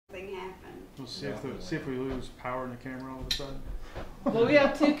We'll see if we lose power in the camera all of a sudden. Well, we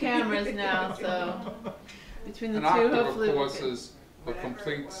have 2 cameras now, so between the An 2, octave, hopefully of we course, can. is a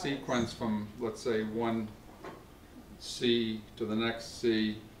complete sequence from, let's say, one C to the next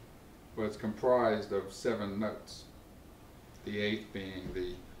C, where it's comprised of 7 notes. The 8th being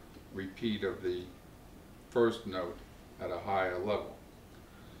the repeat of the first note at a higher level.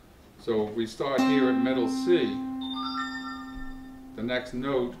 So if we start here at middle C, the next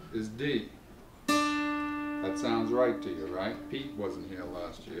note is D. That sounds right to you, right? Pete wasn't here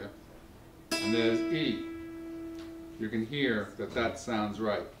last year. And there's E. You can hear that that sounds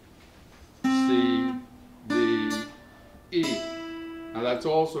right. C, D, E. Now that's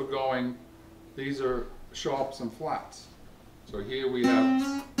also going, these are sharps and flats. So here we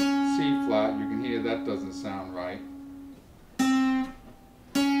have C flat, you can hear that doesn't sound right.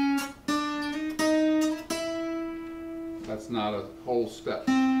 That's not a whole step.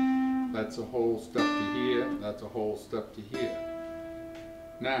 That's a whole step to here, that's a whole step to here.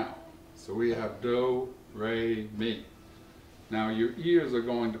 Now, so we have Do, Re, Mi. Now your ears are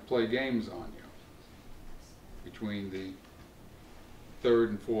going to play games on you between the 3rd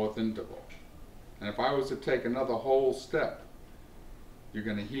and 4th interval. And if I was to take another whole step, you're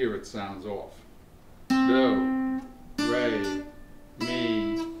going to hear it sounds off. Do, Re,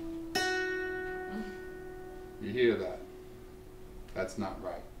 Mi. You hear that? That's not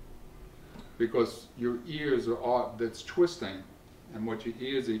right. Because your ears are, that's twisting, and what your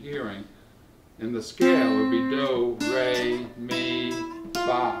ears are hearing in the scale would be Do, Re, Mi,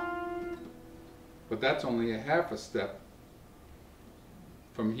 Fa. But that's only a half a step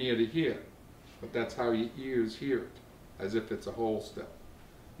from here to here. But that's how your ears hear it, as if it's a whole step.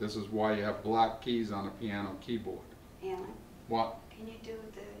 This is why you have black keys on a piano keyboard. Alan? What? Can you do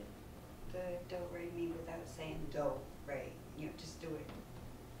the Do, Re, Mi without saying Do, Re? You know, just do it.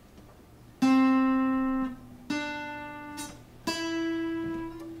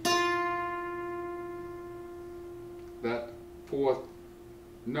 That 4th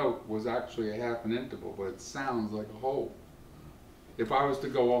note was actually a half an interval, but it sounds like a whole. If I was to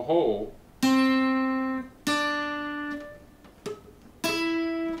go a whole,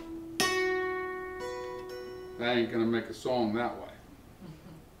 that ain't gonna make a song that way.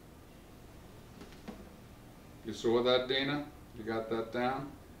 You saw that, Dina? You got that down?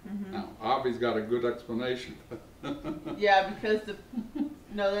 Mm-hmm. Now, Avi's got a good explanation. Yeah, because the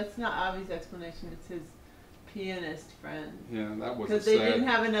no, that's not Avi's explanation. It's his pianist friend. Yeah, that was because they didn't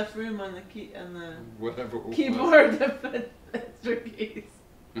have enough room on the key on the whatever it keyboard to put extra keys.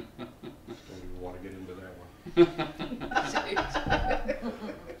 Don't even want to get into that one.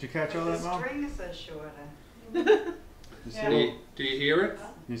 Did you catch all that, The Mom? strings are shorter. You see, Do you hear it?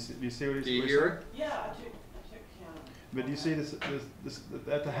 you see what he's Do you hear it? Yeah, I took But you see this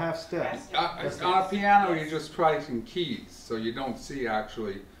at the half step. On a piano, you're just pricing keys, so you don't see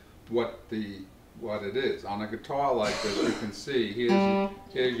actually what it is. On a guitar like this, you can see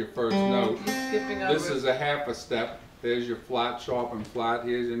here's your first note. You're skipping over. This is a half a step. There's your flat, sharp, and flat.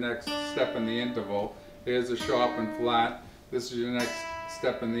 Here's your next step in the interval. Here's a sharp and flat. This is your next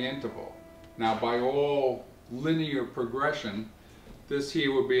step in the interval. Now, by all linear progression, this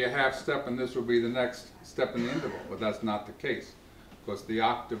here would be a half step, and this would be the next step in the interval. But that's not the case, because the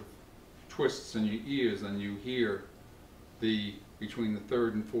octave twists in your ears, and you hear between the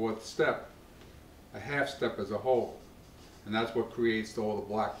 3rd and 4th step, a half step as a whole, and that's what creates all the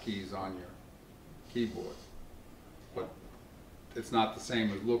black keys on your keyboard. But it's not the same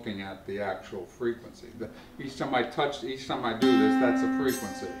as looking at the actual frequency. Each time I do this, that's a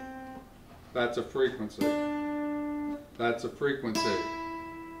frequency. That's a frequency. That's a frequency.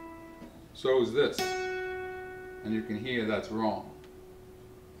 So is this. And you can hear that's wrong.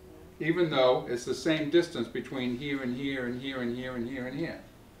 Even though it's the same distance between here and here and here and here and here and here.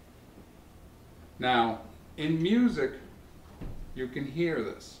 Now, in music, you can hear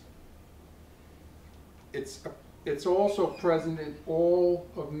this. It's also present in all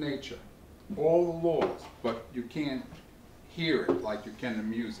of nature, all the laws, but you can't hear it like you can in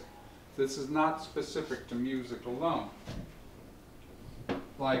music. This is not specific to music alone.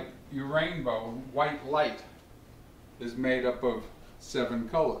 Like your rainbow, white light is made up of 7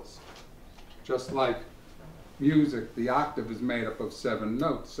 colors. Just like music, the octave is made up of 7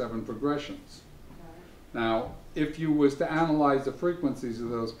 notes, 7 progressions. Now, if you was to analyze the frequencies of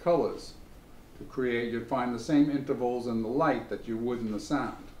those colors to create, you'd find the same intervals in the light that you would in the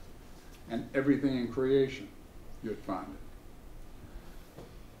sound. And everything in creation, you'd find it.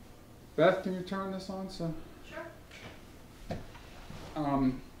 Beth, can you turn this on? So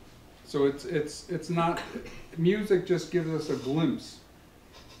it's not, music just gives us a glimpse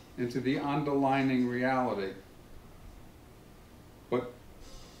into the underlying reality. But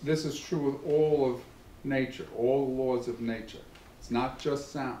this is true with all of nature, all the laws of nature. It's not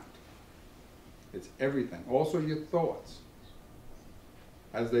just sound. It's everything. Also your thoughts.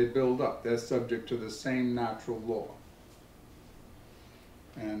 As they build up, they're subject to the same natural law.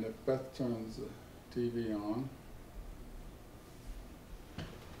 And if Beth turns the TV on.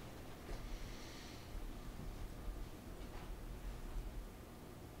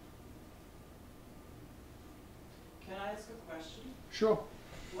 Can I ask a question? Sure.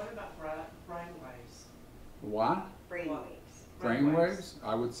 What about brainwaves? What? Brainwaves. Brainwaves?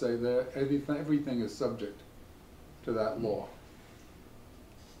 I would say that everything is subject to that law.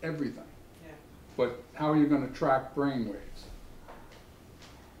 Everything. Yeah. But how are you going to track brainwaves?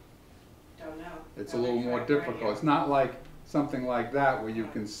 Don't know. It's a How they little more track difficult. radio. It's not like something like that where you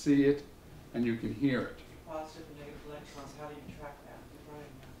can see it and you can hear it. Positive and negative electrons, how do you track that in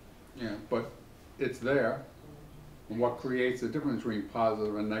the brain? Yeah, but it's there. And what creates the difference between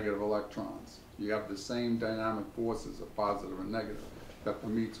positive and negative electrons? You have the same dynamic forces of positive and negative that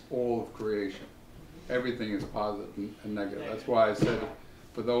permeates all of creation. Everything is positive and negative. That's why I said,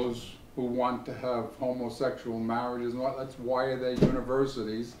 for those who want to have homosexual marriages and what, let's wire their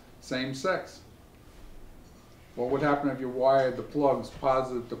universities same sex. What would happen if you wired the plugs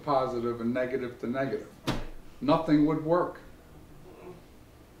positive to positive and negative to negative? Nothing would work.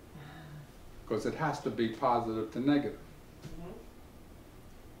 Because it has to be positive to negative.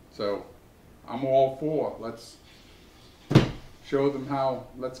 So I'm all for, let's show them how,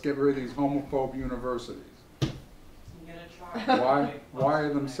 let's get rid of these homophobe universities. I'm gonna try. Why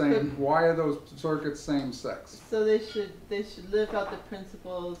are them same, why are those circuits same sex? So they should live out the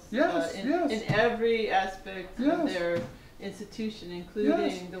principles Yes, yes. in every aspect Yes. of their institution, including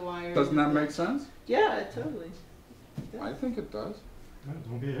Yes. the wire. Doesn't that make sense? Yeah, it totally. I think it does.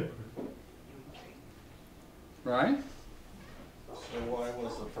 Don't be a hypocrite. Right? So why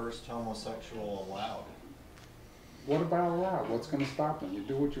was the first homosexual allowed? What about allowed? What's going to stop them? You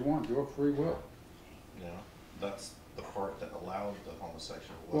do what you want. You have free will. You know, that's the part that allowed the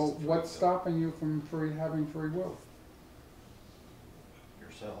homosexual. Well, Was the free what's will. stopping you from having free will?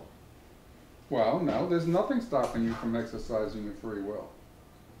 Yourself. Well, no, there's nothing stopping you from exercising your free will.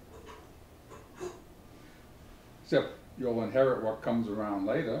 Except you'll inherit what comes around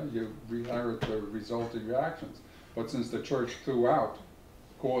later. You inherit the result of your actions. But since the church threw out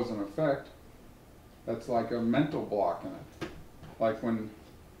cause and effect, that's like a mental block in it. Like when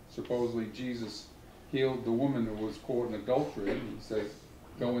supposedly Jesus healed the woman who was caught in adultery, he says,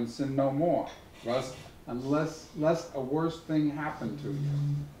 go and sin no more, unless a worse thing happened to you,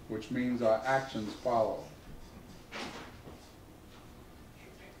 which means our actions follow.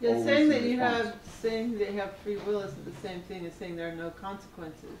 Yeah, Always saying that in response. saying that you have free will isn't the same thing as saying there are no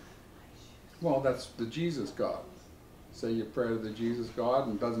consequences. Well, that's the Jesus God. Say your prayer to the Jesus God,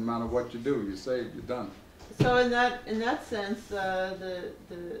 and it doesn't matter what you do, you're saved, you're done. So in that sense, the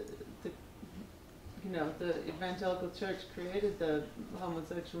evangelical church created the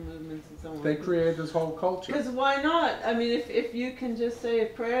homosexual movements and so on. They created this whole culture. Because why not? I mean, if you can just say a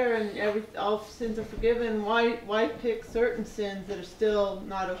prayer and all sins are forgiven, why pick certain sins that are still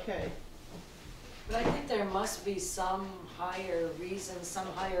not okay? But I think there must be some higher reason, some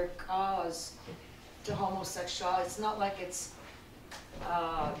higher cause to homosexuality. It's not like it's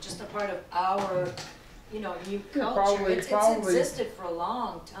just a part of our, new Yeah, culture. It's probably- existed for a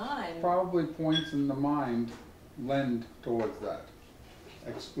long time. Probably points in the mind lend towards that.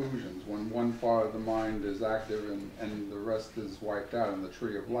 Exclusions, when one part of the mind is active and the rest is wiped out in the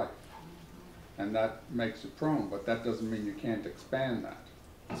tree of life. And that makes it prone, but that doesn't mean you can't expand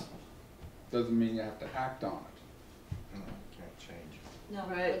that. Doesn't mean you have to act on it. Can't change. No,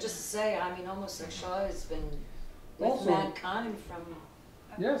 Right. but just to say, homosexuality has been with Also- mankind from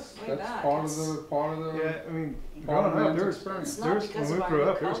Yes, way that's back. part of the Yeah, I mean, part of growing up, man's there was, experience. It's not when because we of our grew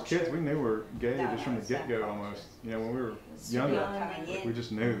up, there was culture. kids we knew were gay No, just from the it's not get-go culture. almost. When we were It's younger, beyond- Coming in we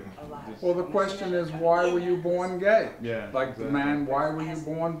just knew. a lot. Just- Well, the question is, why were you born gay? Yeah, Like the exactly. man, why were you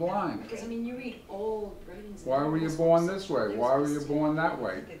born blind? Because you read old writings. Why were you born this way? Why were you born that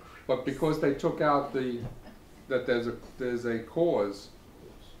way? But because they took out that there's a cause,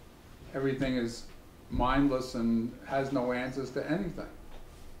 everything is mindless and has no answers to anything.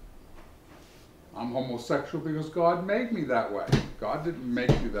 I'm homosexual because God made me that way. God didn't make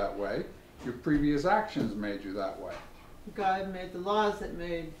you that way. Your previous actions made you that way. God made the laws that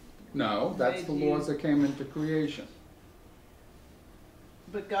made, No, that's the Made you- laws that came into creation.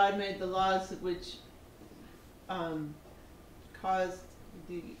 but God made the laws which caused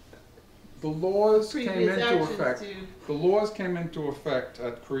The laws came previous into actions effect. to. The laws came into effect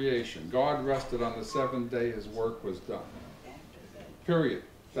at creation. God rested on the seventh day, his work was done. Period.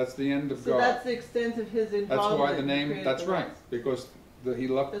 That's the end of So God. that's the extent of his involvement. That's why the in name, creating that's the right, laws. because he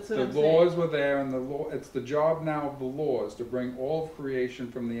left, That's what the I'm saying. laws were there, and the law, it's the job now of the laws to bring all of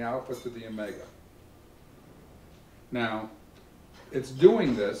creation from the Alpha to the Omega. Now, it's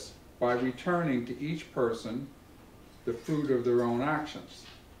doing this by returning to each person the fruit of their own actions.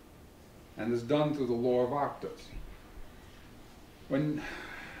 And it's done through the law of octaves. When,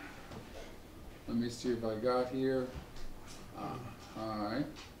 let me see if I got here. Alright.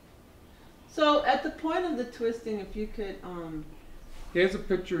 So at the point of the twisting, if you could, Here's a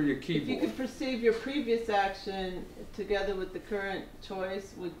picture of your if you keyboard. could perceive your previous action together with the current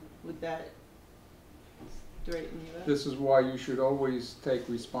choice, would that straighten you up? This is why you should always take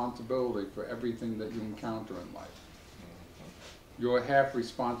responsibility for everything that you encounter in life. You're half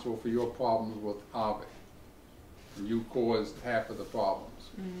responsible for your problems with Avi. And you caused half of the problems.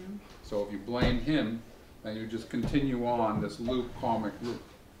 Mhm. So if you blame him, then you just continue on this loop, karmic loop.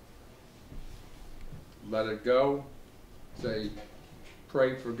 Let it go. Say,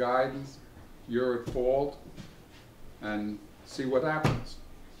 pray for guidance. You're at fault. And see what happens.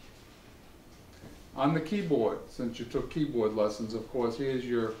 On the keyboard, since you took keyboard lessons, of course, here's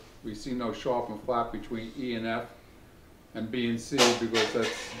your, we see no sharp and flat between E and F and B and C, because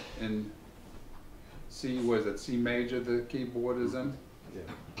that's in C, was it C major the keyboard is in?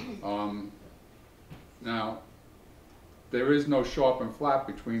 Yeah. Now, there is no sharp and flat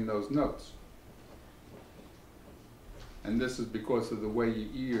between those notes. And this is because of the way your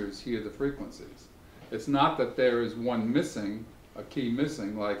ears hear the frequencies. It's not that there is one missing, a key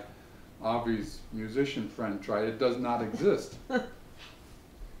missing, like Avi's musician friend tried. It does not exist.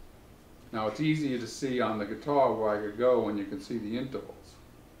 Now, it's easier to see on the guitar where I could go when you can see the intervals.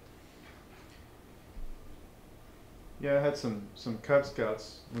 Yeah, I had some Cub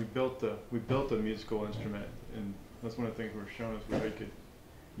Scouts. We built a musical instrument, and that's one of the things we were showing us where they could,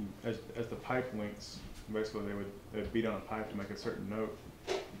 as the pipe links, basically they'd beat on a pipe to make a certain note,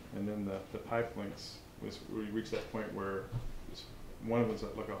 and then the pipe links was we reached that point where one of them's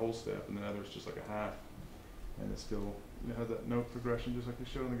like a whole step, and the other's just like a half, and it still has that note progression just like you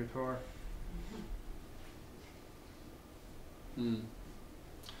showed on the guitar.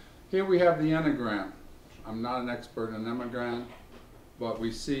 Here we have the enneagram. I'm not an expert in enneagram, but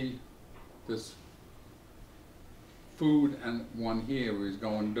we see this food and one here where he's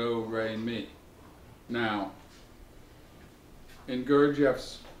going do, re, mi. Now, in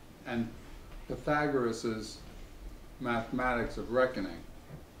Gurdjieff's and Pythagoras's mathematics of reckoning,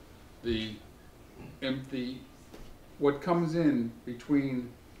 what comes in between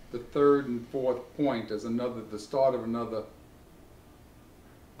the third and fourth point is the start of another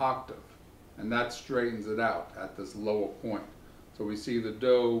octave, and that straightens it out at this lower point. So we see the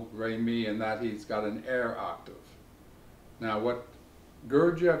do, re, mi, and that he's got an air octave. Now what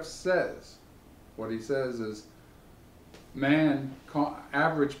Gurdjieff says, what he says is,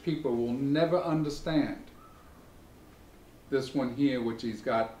 average people will never understand this one here, which he's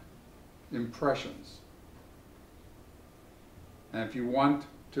got impressions. And if you want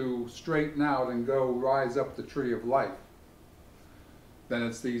to straighten out and go rise up the tree of life, then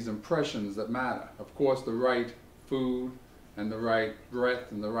it's these impressions that matter. Of course, the right food and the right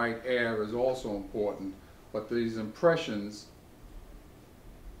breath and the right air is also important, but these impressions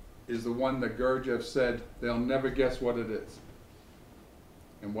is the one that Gurdjieff said they'll never guess what it is.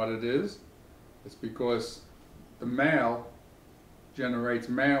 And what it is, it's because the male generates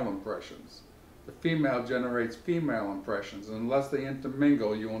male impressions. The female generates female impressions, and unless they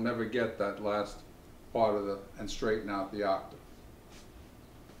intermingle, you will never get that last part of and straighten out the octave.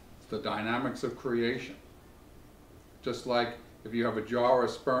 It's the dynamics of creation. Just like if you have a jar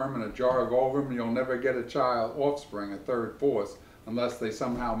of sperm and a jar of ovum, you'll never get a offspring, a third force, unless they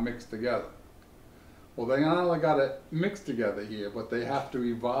somehow mix together. Well, they not only got to mix together here, but they have to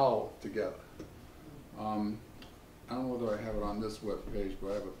evolve together. I don't know whether I have it on this web page,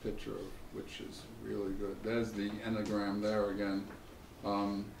 but I have a picture of which is really good. There's the enneagram there again.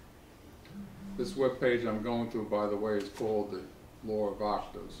 This web page I'm going through, by the way, is called the Law of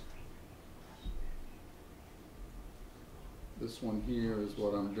Octaves. This one here is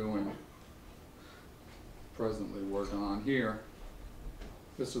what I'm doing, presently working on here.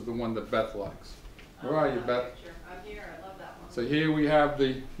 This is the one that Beth likes. Where are you, Beth? I'm here. I love that one. So here we have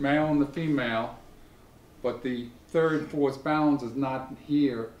the male and the female, but the third force balance is not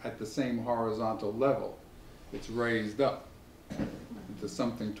here at the same horizontal level. It's raised up into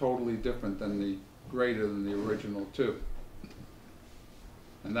something totally different than greater than the original two.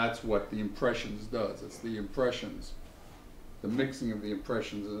 And that's what the impressions does. It's the impressions, the mixing of the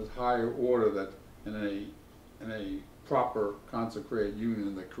impressions in a higher order that in a proper consecrated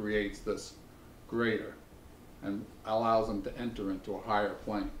union that creates this greater and allows them to enter into a higher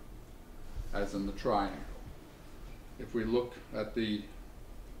plane, as in the triangle. If we look at the, do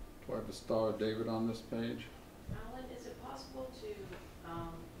I have a Star of David on this page? Alan, is it possible to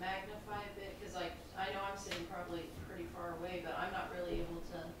magnify a bit? Because like, I know I'm sitting probably pretty far away, but I'm not really able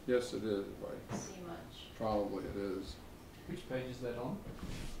to Yes, it is, right? see much. Probably it is. Which page is that on?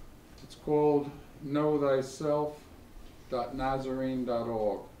 It's called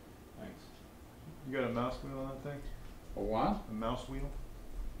knowthyself.nazirene.org. Thanks. You got a mouse wheel on that thing? A what? A mouse wheel?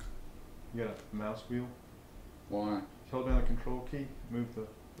 You got a mouse wheel? Why? Hold down the control key, move the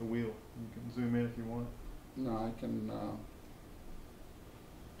wheel. You can zoom in if you want. No, I can,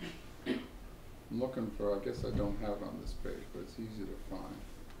 I'm looking for, I guess I don't have it on this page, but it's easy to find.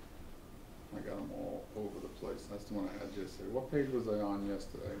 I got them all over the place. That's the one I had yesterday. What page was I on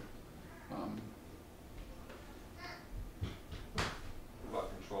yesterday? What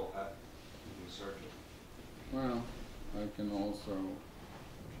about control F? You can search it. Well, I can also,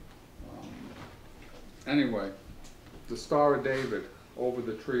 anyway, the Star of David over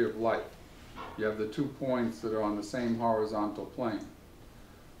the Tree of Life. You have the 2 points that are on the same horizontal plane.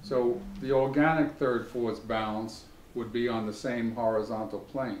 So the organic third force balance would be on the same horizontal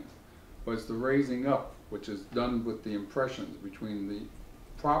plane. But it's the raising up, which is done with the impressions between the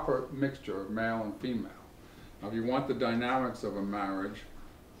proper mixture of male and female. Now, if you want the dynamics of a marriage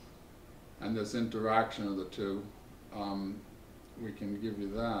and this interaction of the two, we can give you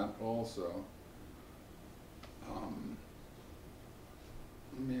that also.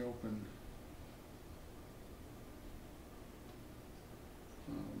 Let me open.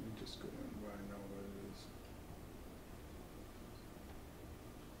 Let me just go in where I know what it is.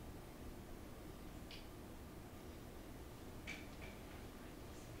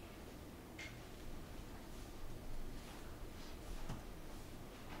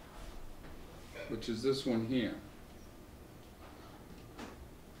 Which is this one here.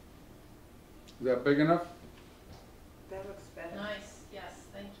 Is that big enough? That looks better. Nice, yes,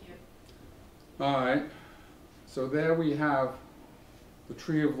 thank you. All right. So there we have the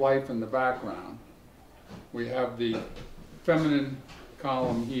Tree of Life in the background. We have the feminine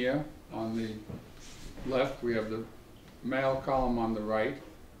column here on the left. We have the male column on the right.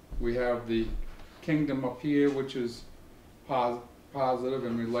 We have the kingdom up here, which is positive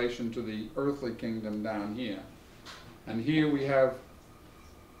in relation to the earthly kingdom down here. And here we have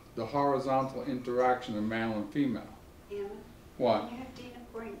the horizontal interaction of male and female. Anna? What? Can you have Dina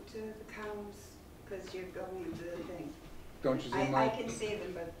point to the columns, because you're going into the thing? Don't you see I my? can see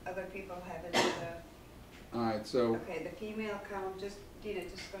them, but other people haven't. All right, so Okay, the female column, just, Dina,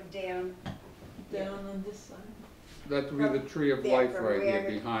 just go down. Down on this side. that would be the Tree of There, Life from right here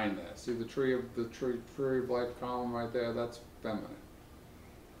where- behind that. See the tree of life column right there? That's feminine.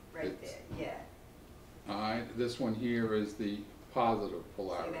 Right It's- there, yeah. All right, this one here is the positive See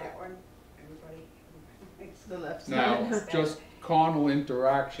polarity. that one, everybody? It's the left side. Now, just carnal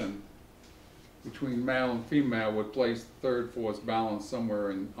interaction between male and female would place the third force balance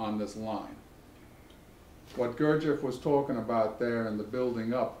somewhere on this line. What Gurdjieff was talking about there in the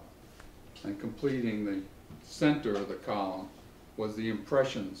building up and completing the center of the column was the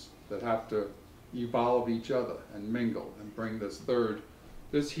impressions that have to evolve each other and mingle and bring this third,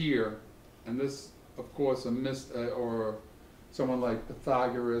 this here, and this, of course, or someone like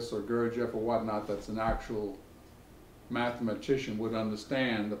Pythagoras or Gurdjieff or whatnot that's an actual mathematician would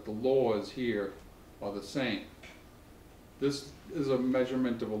understand that the laws here are the same. This is a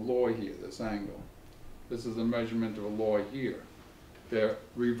measurement of a law here, this angle. This is a measurement of a law here. They're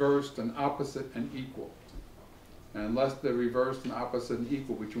reversed and opposite and equal. And unless they're reversed and opposite and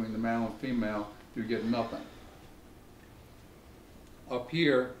equal between the male and female, you get nothing. Up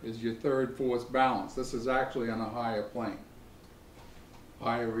here is your third force balance. This is actually on a higher plane,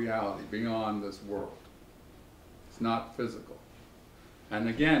 higher reality, beyond this world. It's not physical. And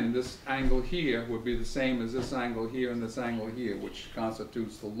again, this angle here would be the same as this angle here and this angle here, which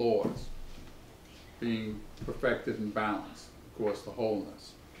constitutes the laws being perfected and balanced, of course, the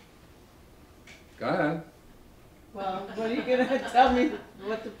wholeness. Go ahead. Well, what are you gonna tell me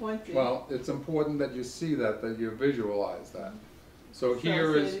what the point is? Well, it's important that you see that you visualize that. So So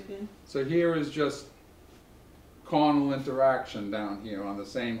here say is, it again. so here is just carnal interaction down here on the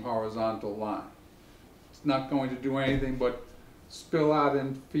same horizontal line. It's not going to do anything but spill out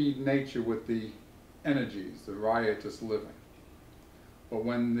and feed nature with the energies, the riotous living. But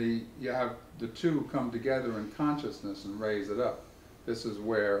when you have the two come together in consciousness and raise it up, this is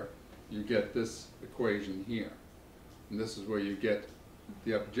where you get this equation here. And this is where you get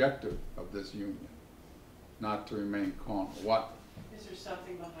the objective of this union, not to remain carnal. What? Is there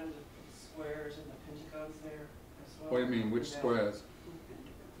something behind the squares and the pentagons there as well? What do you mean, which squares?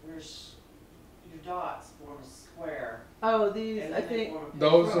 There's your dots form a square. Oh, these, and I then they think, form a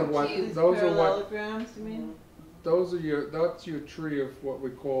Those are pentagon. what, these those are what, parallelograms, you mean? those are your, that's your tree of what we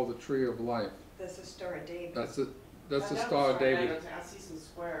call the tree of life. That's the Star of David. That's the I know Star of David. triangles, I see some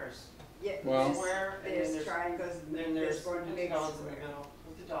squares. Yeah, Well- there's, Square, and then there's there's- triangles, And then there's one big pentagons in the square. middle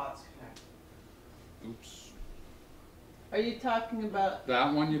with the dots connected. Oops. Are you talking about,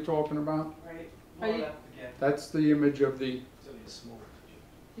 That one you're talking about? Right? Are Blow you- it up again. That's the image of the,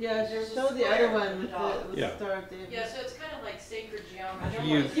 yeah, There's a show the square other one with with the dots. the Yeah. Star of David. Yeah, so it's kind of like sacred I geometry. know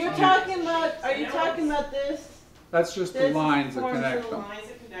You- what- You're I talking know about, are you it's- talking about this? that's just the This lines that forms a connect The them. lines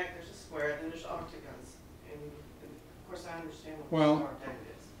that connect, there's a square, then there's octagons. And of course I understand what Well, the Star of David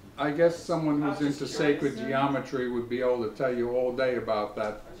is. I guess someone I who's was into just sacred curious. geometry would be able to tell you all day about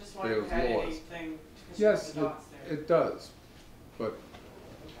that. I just wondered if it There's had laws. anything to Yes, the dots there. it does, but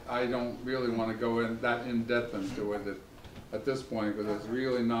I don't really want to go in that in-depth into it at this point, because it's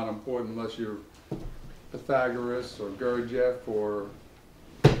really not important unless you're Pythagoras or Gurdjieff or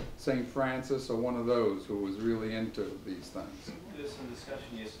St. Francis or one of those who was really into these things. There was some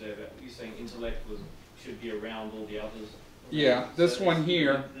discussion yesterday about you saying intellect should be around all the others. Yeah, this So one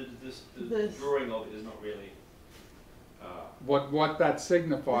here, the This. drawing of it is not really. what that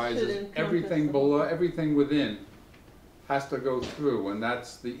signifies This should is encompass everything them. below, everything within has to go through, and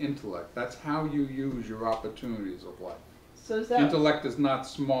that's the intellect. That's how you use your opportunities of life. So is that, Intellect is not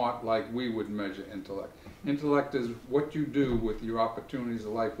smart like we would measure intellect. Intellect is what you do with your opportunities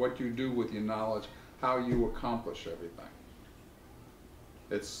of life, what you do with your knowledge, how you accomplish everything.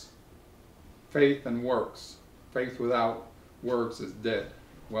 It's faith and works. Faith without works is dead.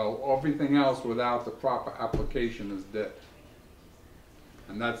 Well, everything else without the proper application is dead.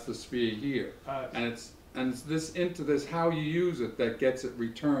 And that's the sphere here. And it's this into this how you use it that gets it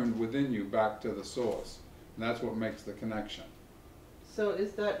returned within you back to the source. And that's what makes the connection. so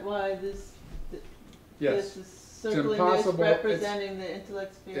is that why this, Yes. this is circling this impossible. representing the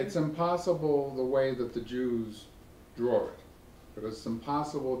intellect sphere? It's impossible the way that the Jews draw it, because it's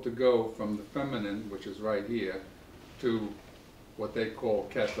impossible to go from the feminine, which is right here, to what they call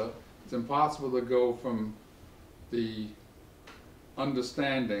Ketha. It's impossible to go from the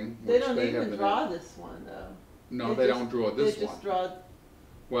understanding, They which don't they have even the draw this one though. No, They they just- don't draw this They one. just draw,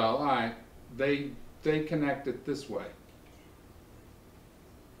 Well, all right, they connect it this way.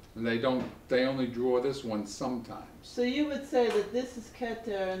 And they only draw this one sometimes. so you would say that this is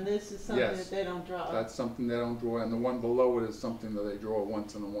Keter and this is something Yes. that they don't draw? That's something they don't draw, and the one below it is something that they draw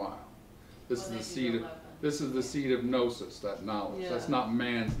once in a while. This Well, is they the do seed of 11. this is the seed of gnosis, that knowledge. That's Yeah. not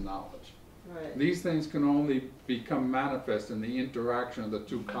man's knowledge. Right. These things can only become manifest in the interaction of the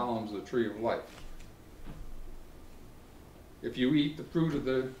two columns of the tree of life. If you eat the fruit of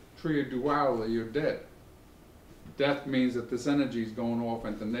the tree of duality, you're dead. Death means that this energy is going off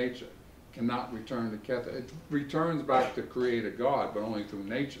into nature, cannot return to Ketha. It returns back to Creator God, but only through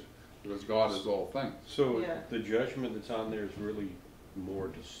nature, because God is all things. So Yeah. the judgment that's on there is really more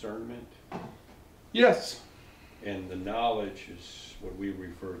discernment, Yes, and the knowledge is what we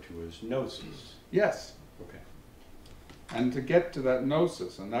refer to as gnosis. yes. Okay. And to get to that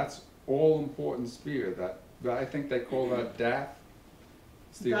gnosis, and that's all important sphere, that I think they call that Dath.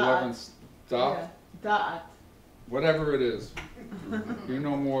 It's the Dot. 11th dot, Yeah. Dot. whatever it is. You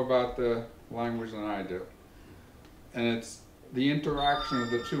know more about the language than I do. And it's the interaction of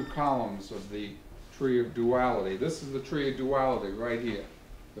the two columns of the tree of duality. This is the tree of duality right here.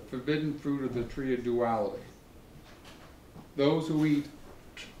 The forbidden fruit of the tree of duality. Those who eat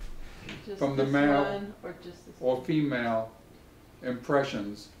Just From the this male one or just this or one? female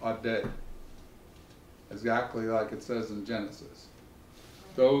impressions are dead. Exactly like it says in Genesis.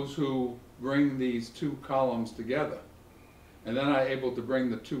 Those who bring these two columns together, and then are able to bring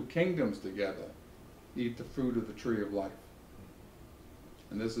the two kingdoms together, eat the fruit of the tree of life.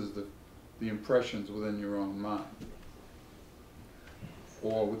 And this is the impressions within your own mind.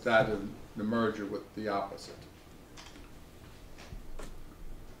 Or with that of the merger with the opposite.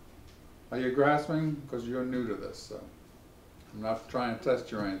 Are you grasping? Because you're new to this, so I'm not trying to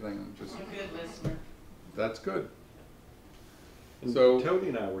test you or anything. I'm just, I'm a good listener. that's good. And So- Tony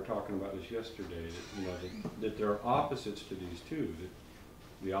and I were talking about this yesterday, that there are opposites to these two,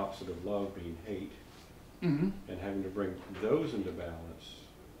 that the opposite of love being hate, Mm-hmm. and having to bring those into balance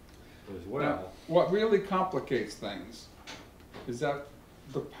as Now, well. what really complicates things is that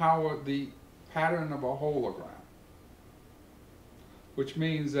the pattern of a hologram. which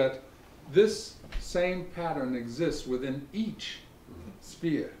means that this same pattern exists within each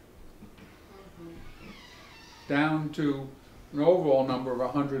sphere, down to an overall number of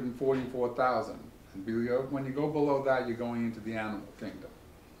 144,000. And when you go below that, you're going into the animal kingdom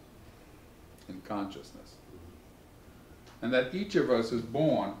in consciousness. And that each of us is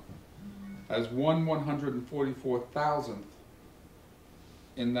born as 1/144,000th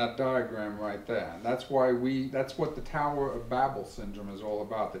in that diagram right there. And that's why that's what the Tower of Babel syndrome is all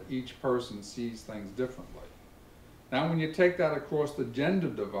about, that each person sees things differently. Now when you take that across the gender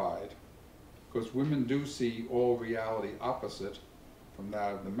divide, because women do see all reality opposite from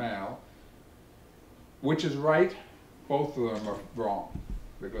that of the male, which is right, both of them are wrong,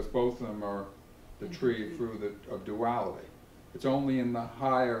 because both of them are the tree of fruit of duality. It's only in the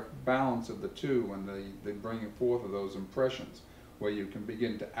higher balance of the two, when they bring forth of those impressions, where you can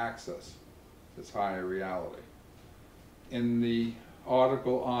begin to access this higher reality. In the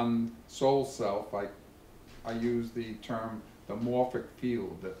article on soul self, I use the term the morphic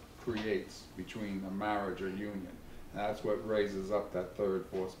field that creates between a marriage or union. And that's what raises up that third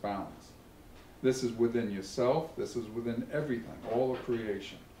force balance. This is within yourself, this is within everything, all of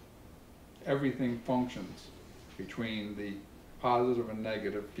creation. Everything functions between the positive and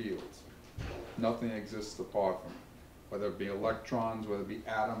negative fields. Nothing exists apart from it, whether it be electrons, whether it be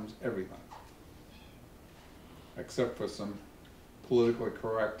atoms, everything. Except for some politically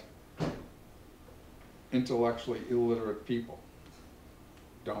correct, intellectually illiterate people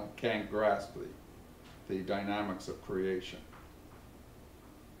can't grasp the dynamics of creation.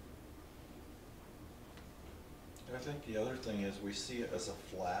 I think the other thing is we see it as a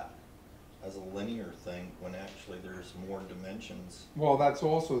flat, as a linear thing, when actually there's more dimensions. Well, that's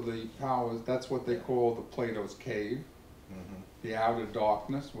also the powers, that's what they call the Plato's cave, the outer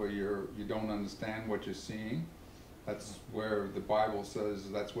darkness, where you don't understand what you're seeing. That's where the Bible says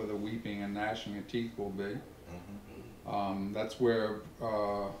that's where the weeping and gnashing of teeth will be. That's where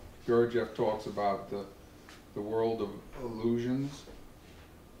Gurdjieff talks about the world of illusions,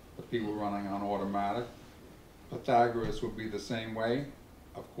 the people running on automatic. Pythagoras would be the same way.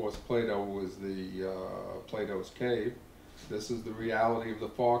 Of course, Plato was the Plato's cave. This is the reality of the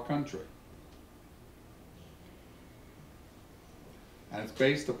far country. And it's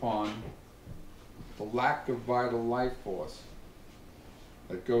based upon the lack of vital life force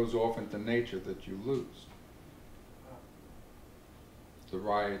that goes off into nature that you lose. The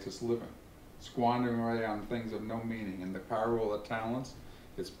riotous living, squandering away on things of no meaning, and the parable of talents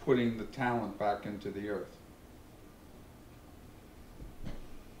is putting the talent back into the earth.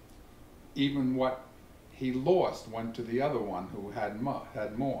 Even what he lost went to the other one who had more.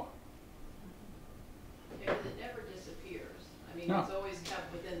 Yeah, it never disappears. I mean, No. it's always kept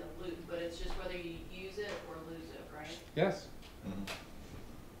within the loop, but it's just whether you use it or lose it, right? Yes.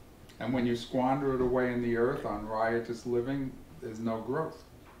 And when you squander it away in the earth on riotous living, there's no growth,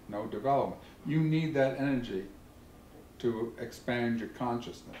 no development. You need that energy to expand your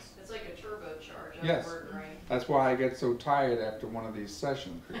consciousness. It's like a turbocharge of Yes. work, right? That's why I get so tired after one of these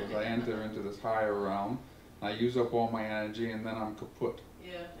sessions, because I enter into this higher realm, I use up all my energy, and then I'm kaput.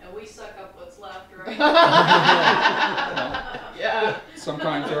 Yeah, and we suck up what's left, right? Yeah.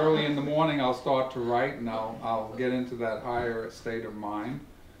 Sometimes early in the morning I'll start to write, and I'll get into that higher state of mind.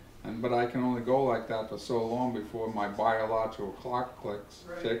 But I can only go like that for so long before my biological clock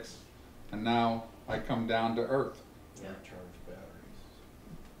ticks, and now I come down to earth. Yeah. Recharge batteries.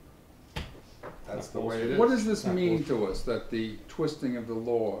 That's the way it is. What does this mean to us, that the twisting of the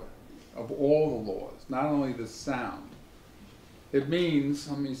law, of all the laws, not only the sound? It means,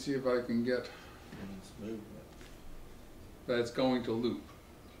 let me see if I can get, Means movement. that it's going to loop.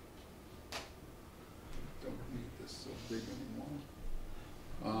 Don't need this so big anymore.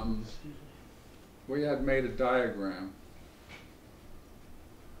 We had made a diagram,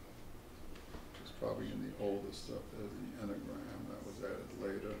 which is probably in the oldest stuff as the anagram that was added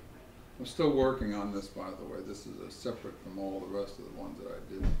later. I'm still working on this, by the way. This is separate from all the rest of the ones that I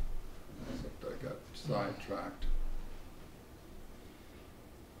did, except I got sidetracked.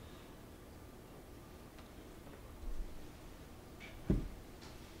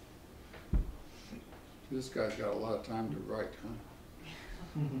 This guy's got a lot of time to write, huh?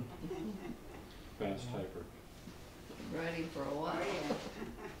 Fast typer. Writing for a while.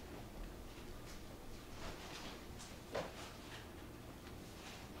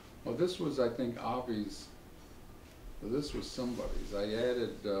 Well, this was, I think, Avi's. Well, this was somebody's. I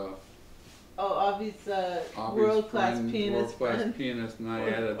added Avi's Avi's world-class friend, pianist world-class friend. pianist, and I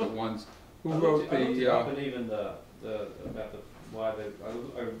added the ones who I wrote looked it up, the. and even the about the why they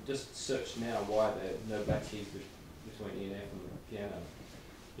I just searched now why they no back keys between E and F, and piano,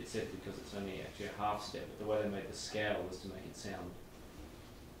 it said because it's only actually a half step, but the way they made the scale was to make it sound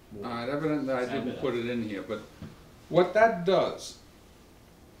more. Alright, evidently I sound didn't better. put it in here, but what that does,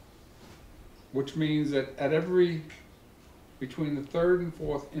 which means that at every, between the third and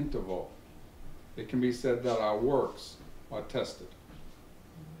fourth interval, it can be said that our works are tested.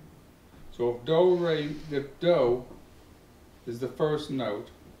 So if do, re, if do is the first note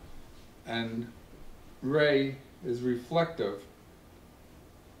and re is reflective,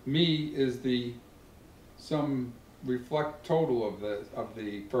 mi is the sum reflect total of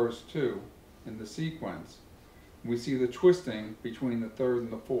the first two in the sequence. We see the twisting between the third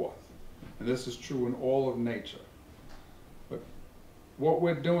and the fourth. And this is true in all of nature. But what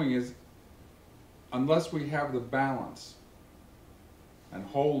we're doing is, unless we have the balance and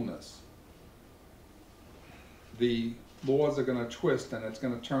wholeness, the laws are going to twist and it's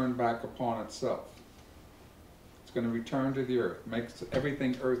going to turn back upon itself. It's going to return to the earth, makes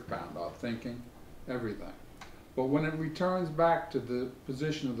everything earthbound, our thinking, everything. But when it returns back to the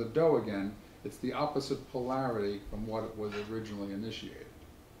position of the do again, it's the opposite polarity from what it was originally initiated.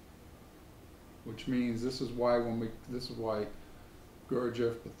 Which means this is why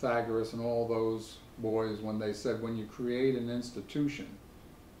Gurdjieff, Pythagoras, and all those boys, when they said when you create an institution,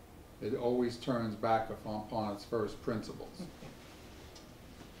 it always turns back upon its first principles.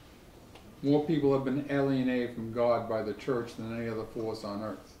 More people have been alienated from God by the church than any other force on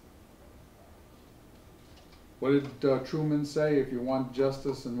earth. What did Truman say? If you want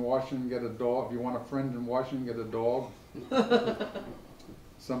justice in Washington, get a dog. If you want a friend in Washington, get a dog.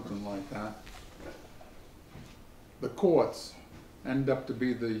 Something like that. The courts end up to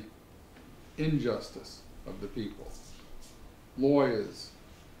be the injustice of the people. Lawyers.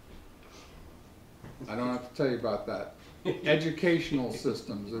 I don't have to tell you about that. Educational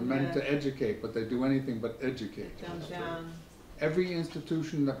systems are meant to educate, but they do anything but educate. Down. Every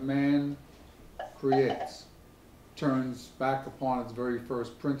institution that man creates turns back upon its very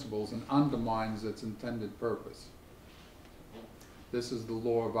first principles and undermines its intended purpose. This is the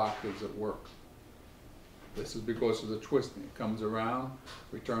law of octaves at work. This is because of the twisting. It comes around,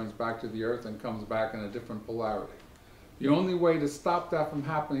 returns back to the earth, and comes back in a different polarity. The only way to stop that from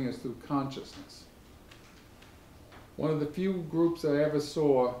happening is through consciousness. One of the few groups I ever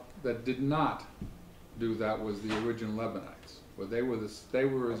saw that did not do that was the original Ebionites, where they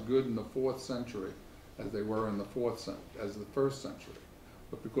were as good in the 4th century as they were in the as the 1st century,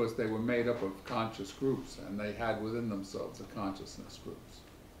 but because they were made up of conscious groups and they had within themselves the consciousness groups.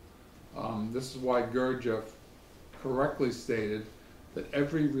 This is why Gurdjieff correctly stated that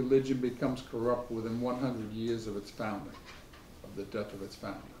every religion becomes corrupt within 100 years of its founding, of the death of its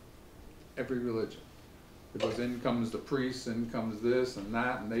founder. Every religion. Because in comes the priests, in comes this and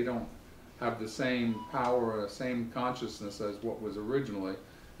that, and they don't have the same power or the same consciousness as what was originally,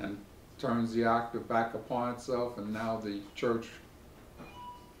 and turns the octave back upon itself, and now the church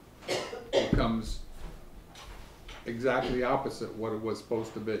becomes exactly opposite what it was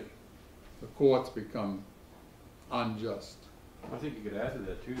supposed to be. The courts become unjust. I think you could add to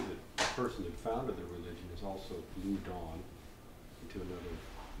that too, that the person that founded the religion has also moved on into another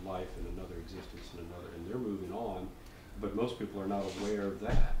life and another existence and another, and they're moving on, but most people are not aware of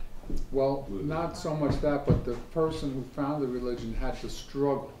that. Well, not so much that, but the person who founded the religion had to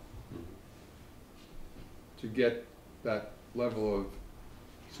struggle to get that level of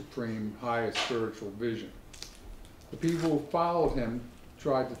supreme, highest spiritual vision. The people who followed him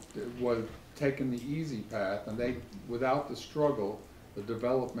were taking the easy path, and they, without the struggle, the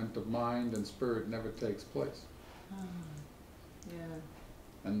development of mind and spirit never takes place. Yeah.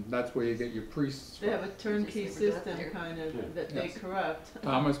 And that's where you get your priests They have a turnkey system kind of that they corrupt.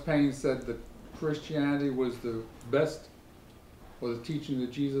 Thomas Paine said that Christianity was the best, or the teaching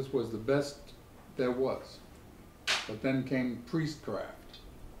of Jesus was the best there was. But then came priestcraft.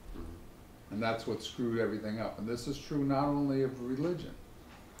 And that's what screwed everything up. And this is true not only of religion,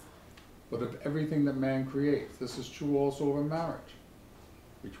 but of everything that man creates. This is true also of a marriage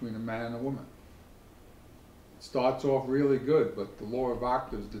between a man and a woman. It starts off really good, but the law of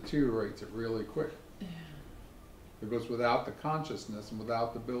octaves deteriorates it really quick. Yeah. Because without the consciousness and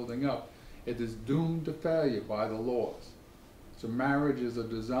without the building up, it is doomed to failure by the laws. So marriages are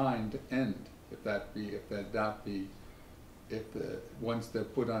designed to end once they're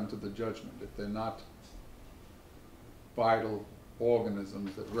put onto the judgment, if they're not vital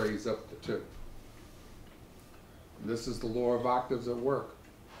organisms that raise up the two. And this is the law of octaves at work.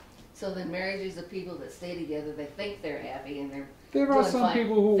 So the marriages of people that stay together, they think they're happy and There are doing some fine.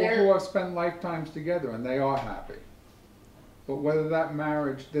 people who have spent lifetimes together and they are happy. But whether that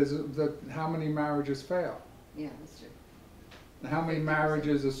marriage, how many marriages fail? Yeah, that's true. How many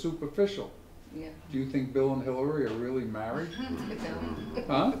marriages are superficial? Yeah. Do you think Bill and Hillary are really married? No.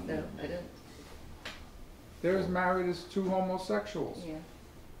 Huh? No, I don't. They're as married as two homosexuals. Yeah.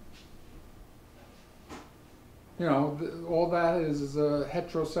 You know, all that is a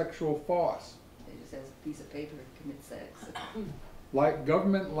heterosexual farce. They just has a piece of paper to commit sex. Like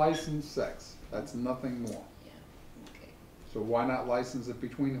government licensed sex. That's nothing more. Yeah. Okay. So why not license it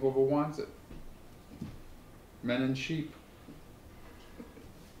between whoever wants it? Men and sheep.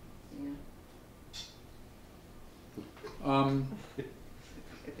 Yeah. I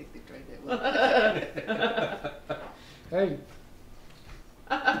think they tried that one. Hey.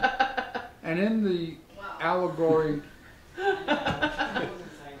 And in the allegory, the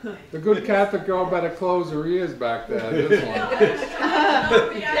good Catholic girl better close her ears back there. This one.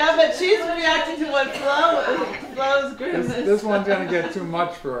 Yeah, but she's reacting to what Flo's grimace. This one's going to get too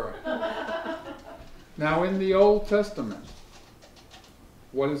much for her. Now, in the Old Testament,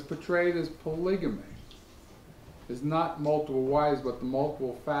 what is portrayed as polygamy is not multiple wives, but the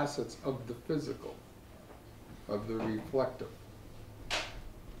multiple facets of the physical, of the reflective.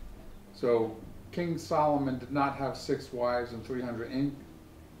 So, King Solomon did not have 6 wives and 300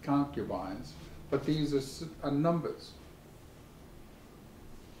 concubines, but these are numbers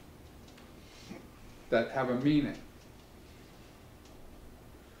that have a meaning.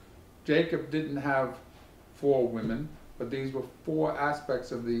 Jacob didn't have 4 women, but these were 4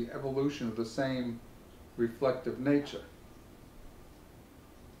 aspects of the evolution of the same reflective nature.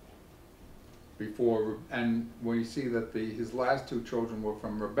 And we see that his last 2 children were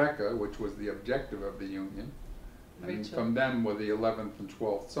from Rebekah, which was the objective of the union, and Rachel. from them were the 11th and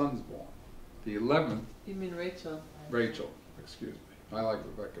 12th sons born. The 11th. You mean Rachel? Rachel, excuse me. I like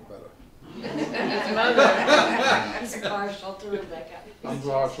Rebekah better. His mother. He's partial to Rebecca. I'm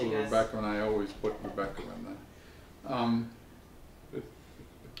partial to Rebekah, and I always put Rebekah in there.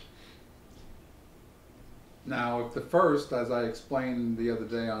 Now, if the first, as I explained the other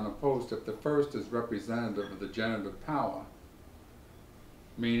day on a post, if the first is representative of the generative power,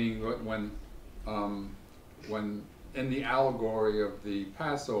 meaning when in the allegory of the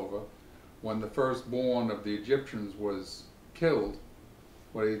Passover, when the firstborn of the Egyptians was killed,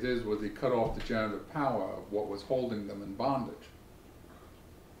 what he did was he cut off the generative power of what was holding them in bondage.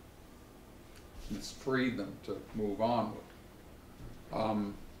 And it's freed them to move onward.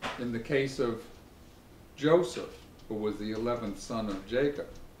 In the case of Joseph, who was the 11th son of Jacob,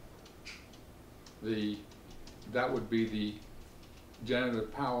 that would be the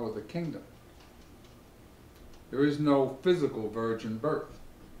generative power of the kingdom. There is no physical virgin birth.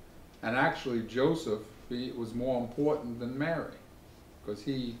 And actually Joseph was more important than Mary, because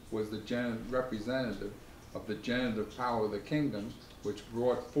he was the representative of the generative power of the kingdom, which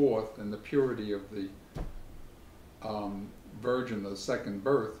brought forth in the purity of the virgin, the second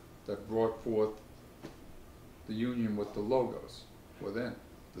birth, that brought forth the union with the Logos within,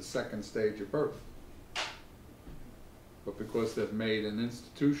 the second stage of birth. But because they've made an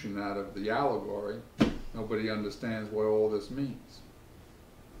institution out of the allegory, nobody understands what all this means.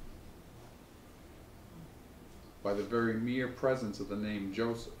 By the very mere presence of the name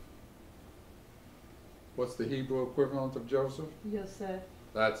Joseph. What's the Hebrew equivalent of Joseph? Yosef.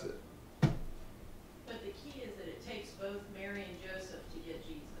 That's it. But the key is that it takes both Mary and Joseph to get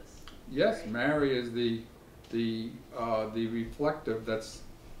Jesus. Yes, Right? Mary is the reflective that's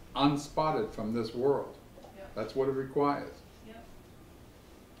unspotted from this world. Yep. That's what it requires. Yep.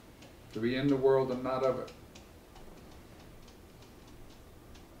 To be in the world and not of it.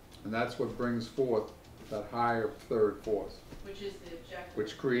 And that's what brings forth that higher third force, Which is the objective.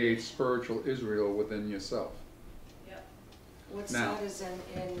 which creates spiritual Israel within yourself. Yep. What's Now- sad is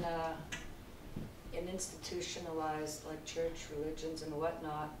in institutionalized like church religions and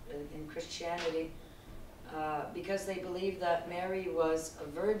whatnot, in Christianity, because they believe that Mary was a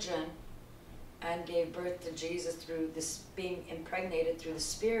virgin and gave birth to Jesus through this being impregnated through the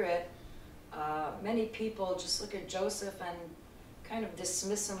Spirit, many people just look at Joseph and kind of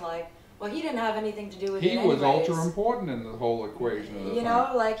dismiss him like, well, he didn't have anything to do with it He was anyways. ultra important in the whole equation of the You thing.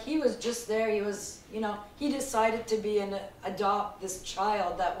 know, like he was just there. He was, you know, he decided to be adopt this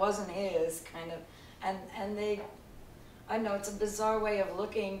child that wasn't his, kind of, and they, I know it's a bizarre way of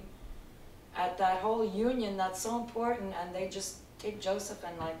looking at that whole union that's so important, and they just take Joseph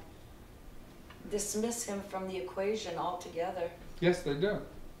and like dismiss him from the equation altogether. Yes, they do.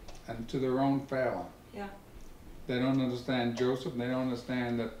 And to their own failing. Yeah. They don't understand Joseph. They don't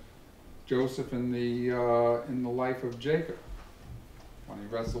understand that Joseph in the life of Jacob, when he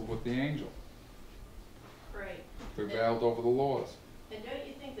wrestled with the angel, Right. prevailed over the laws. And don't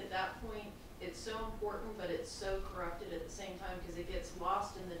you think that that point it's so important, but it's so corrupted at the same time because it gets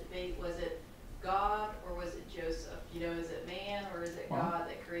lost in the debate. Was it God or was it Joseph? You know, is it man or is it God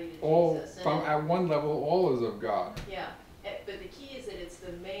that created Jesus? And At one level, all is of God. yeah, but the key is that it's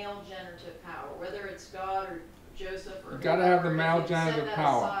the male generative power, whether it's God or Joseph or You gotta have the whoever, male if you set generative that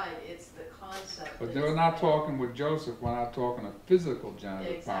power. aside, it's the concept. But that we're is not the male. talking with Joseph, we're not talking a physical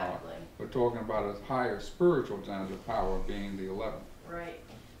generative power. Exactly. We're talking about a higher spiritual generative power being the 11th. Right.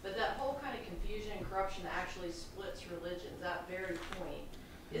 But that whole kind of confusion and corruption that actually splits religions, that very point,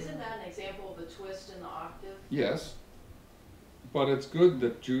 isn't that an example of a twist in the octave? Yes, but it's good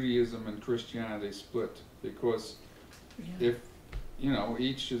that Judaism and Christianity split, because if, you know,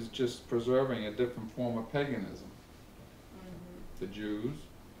 each is just preserving a different form of paganism. The Jews,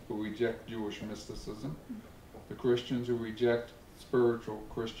 who reject Jewish mysticism, the Christians who reject spiritual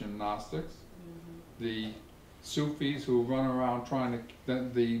Christian Gnostics, the Sufis who run around trying to,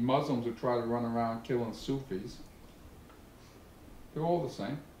 the Muslims who try to run around killing Sufis. They're all the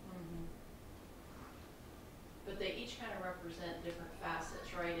same. But they each kind of represent different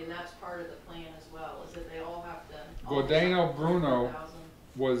facets, right? And that's part of the plan as well, is that they all have to... Giordano Bruno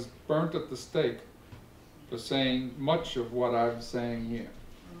was burnt at the stake for saying much of what I'm saying here.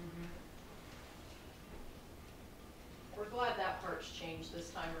 We're glad that part's changed this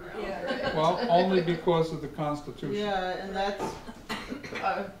time around. Yeah. Well, only because of the Constitution. Yeah, and that's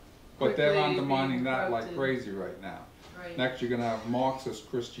But they're quickly undermining being that like corrupted. crazy right now. Right. Next you're going to have Marxist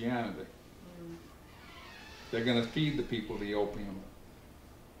Christianity. They're going to feed the people the opium.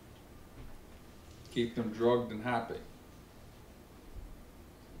 Keep them drugged and happy.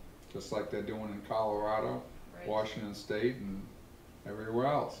 Just like they're doing in Colorado, Right. Washington State, and everywhere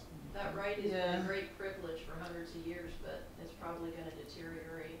else. That right has been Yeah. a great privilege for hundreds of years, but it's probably going to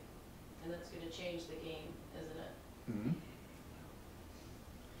deteriorate. And that's going to change the game, isn't it? Mm-hmm.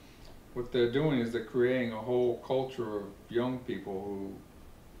 What they're doing is they're creating a whole culture of young people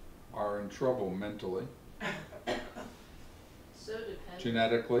who are in trouble mentally, So dependent.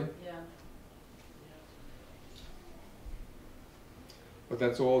 genetically, Yeah. but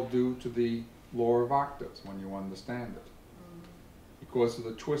that's all due to the law of octaves when you understand it. Because of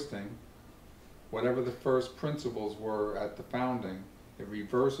the twisting, whatever the first principles were at the founding, it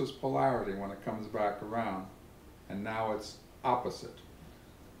reverses polarity when it comes back around, and now it's opposite.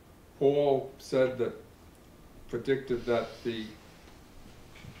 Paul said that, predicted that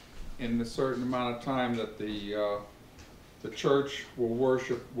in a certain amount of time that the church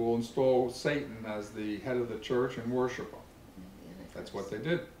will install Satan as the head of the church and worship him. That's what they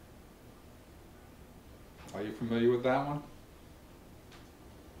did. Are you familiar with that one?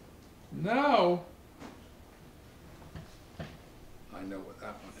 No. I know what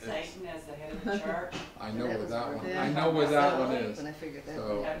that one is. Satan as the head of the church, I know what that one. Yeah. I know what that one is. When I figured that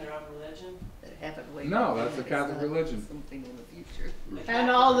So- having their own religion. that happened way No, back that's then, the Catholic it's not religion. Something in the future. And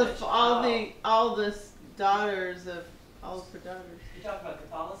all the daughters of all the daughters. You talk about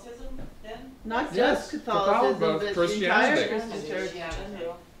Catholicism then? Not Yes, just Catholicism, but but Christianity. the entire Christian church.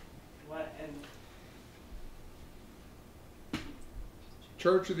 Yeah, what, and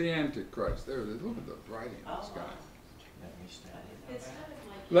Church of the Antichrist. There it is. Look at the writing of this guy. It's kind of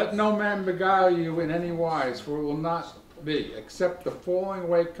like... Let no man beguile you in any wise, for it will not be, except the falling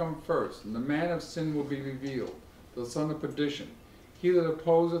away come first, and the man of sin will be revealed, the son of perdition. He that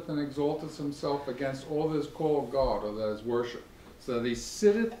opposeth and exalteth himself against all that is called God, or that is worshipped, so that he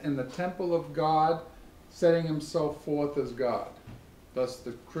sitteth in the temple of God, setting himself forth as God. Thus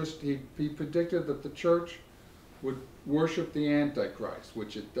he predicted that the church would worship the Antichrist,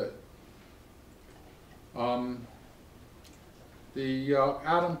 which it did. The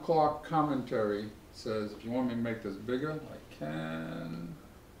Adam Clark commentary says, if you want me to make this bigger, I can.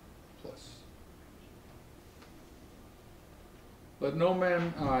 Plus. Let no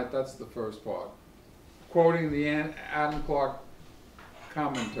man, alright, that's the first part. Quoting the Adam Clark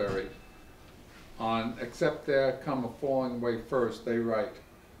commentary on, except there come a falling away first, they write,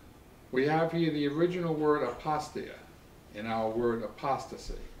 we have here the original word apostia in our word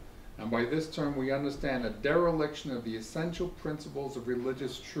apostasy. And by this term we understand a dereliction of the essential principles of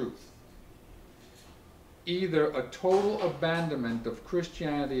religious truth. Either a total abandonment of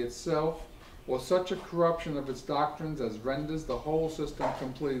Christianity itself, or such a corruption of its doctrines as renders the whole system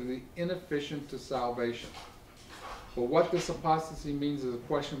completely inefficient to salvation. But what this apostasy means is a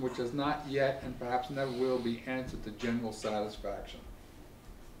question which has not yet, and perhaps never will, be answered to general satisfaction.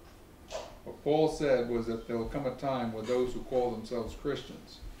 What Paul said was that there will come a time where those who call themselves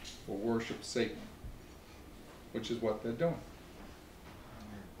Christians will worship Satan, which is what they're doing.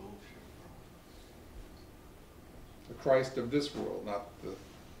 The Christ of this world, not the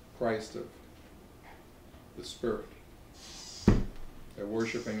Christ of the spirit. They're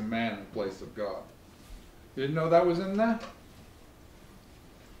worshiping man in place of God. You didn't know that was in there?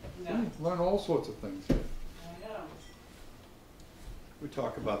 No. You learn all sorts of things here. I know. We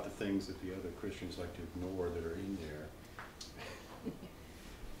talk about the things that the other Christians like to ignore that are in there.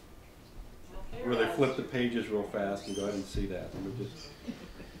 Where they flip the pages real fast and go ahead and see that. And we just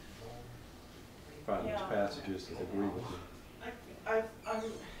find those passages that agree with me. I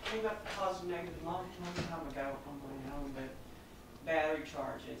came up with positive negative a long time ago on my own, but battery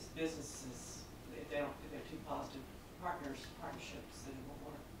charges, businesses, if they're too positive partnerships, then it won't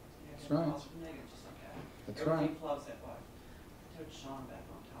work. You have to That's have right. positive and negative just like that. That's Everything right. flows that way. I told Sean that a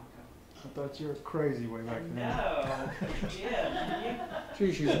long time ago. I thought you were crazy way back then. No, yeah.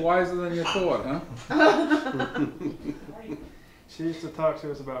 Gee, she's wiser than you thought, huh? She used to talk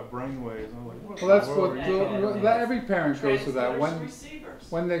to us about brainwaves. I'm like, what Well, that's the world what are you talking about? every parent goes through that. Receivers.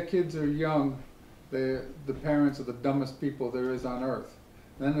 When their kids are young, the parents are the dumbest people there is on earth.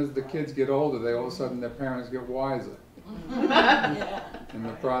 Then as the kids get older, they all of a sudden their parents get wiser Yeah. in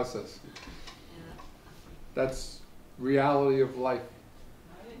the process. That's reality of life.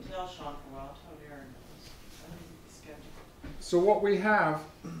 I didn't tell Sean for a while. I told Aaron. I didn't schedule. So what we have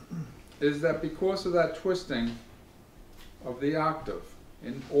is that because of that twisting of the octave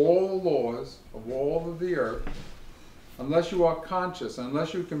in all laws of all of the earth, unless you are conscious,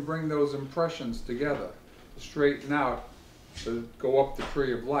 unless you can bring those impressions together, to straighten out, to go up the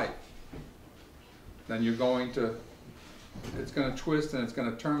tree of life, then you're going to, it's going to twist and it's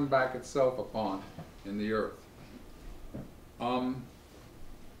going to turn back itself upon in the earth.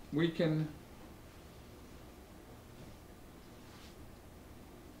 We can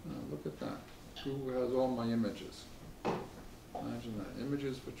look at that. Google has all my images. Imagine that.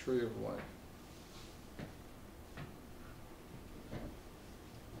 Images for Tree of Life.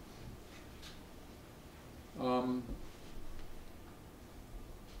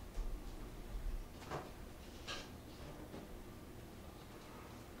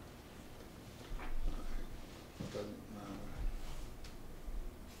 Doesn't matter.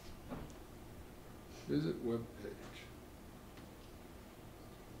 Visit web page.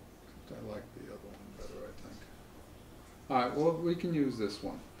 I like the other one better, I think. Alright, well, we can use this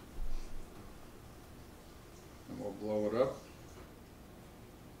one. And we'll blow it up.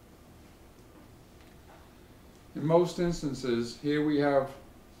 In most instances, here we have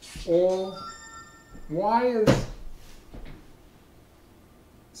all. Why is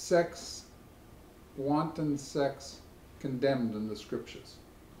sex, wanton sex, condemned in the scriptures?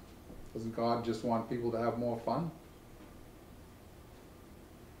 Doesn't God just want people to have more fun?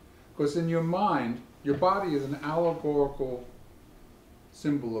 Because in your mind, your body is an allegorical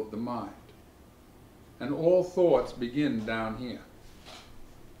symbol of the mind. And all thoughts begin down here,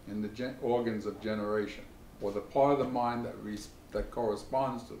 in the organs of generation, or the part of the mind that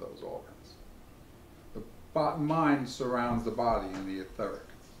corresponds to those organs. The mind surrounds the body in the etheric,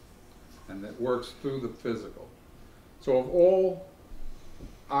 and it works through the physical. So of all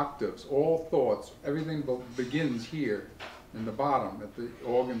octaves, all thoughts, everything begins here in the bottom at the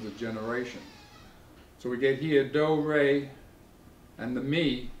organs of generation. So we get here do, re, and the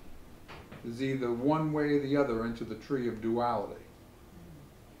me is either one way or the other into the tree of duality.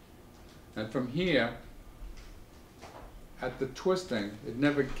 And from here, at the twisting, it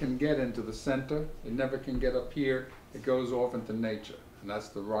never can get into the center, it never can get up here, it goes off into nature. And that's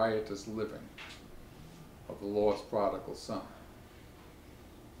the riotous living of the lost prodigal son.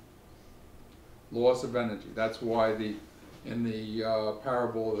 Loss of energy. That's why in the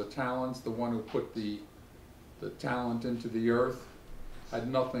parable of the talents, the one who put the talent into the earth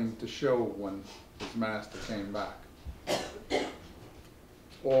had nothing to show when his master came back.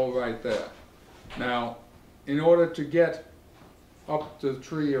 All right there. Now, in order to get up to the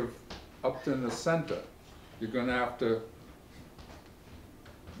tree of, up to the center, you're going to have to,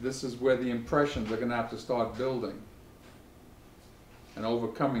 this is where the impressions are going to have to start building and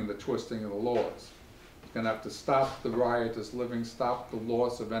overcoming the twisting of the laws. It's going to have to stop the riotous living, stop the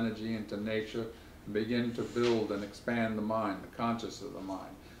loss of energy into nature, and begin to build and expand the mind, the consciousness of the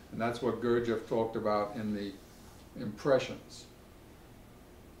mind. And that's what Gurdjieff talked about in the impressions,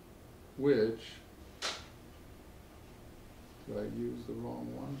 which, did I use the wrong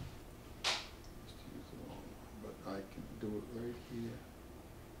one? Just use the wrong one, but I can do it right here.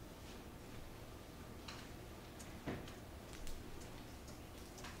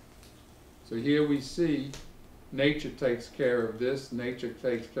 So here we see nature takes care of this, nature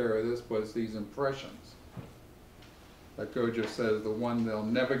takes care of this, but it's these impressions that Gurdjieff says the one they'll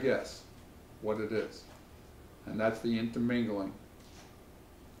never guess what it is. And that's the intermingling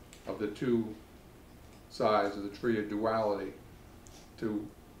of the two sides of the tree of duality to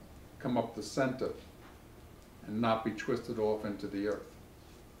come up the center and not be twisted off into the earth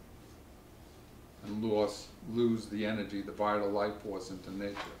and lose the energy, the vital life force into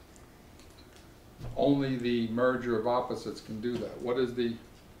nature. Only the merger of opposites can do that. What does the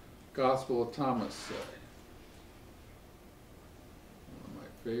Gospel of Thomas say? One of my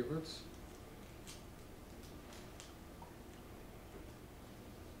favorites.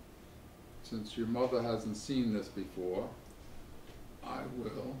 Since your mother hasn't seen this before, I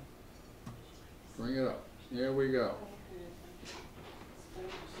will bring it up. Here we go.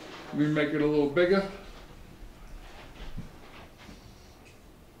 Let me make it a little bigger.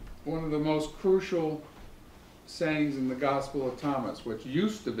 One of the most crucial sayings in the Gospel of Thomas, which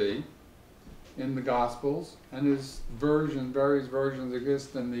used to be in the Gospels, and his version, various versions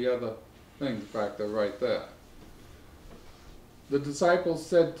exist in the other things. In fact, they're right there. The disciples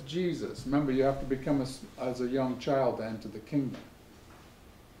said to Jesus, remember, you have to become as a young child to enter the kingdom.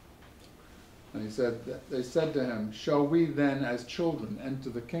 And they said to him, shall we then as children enter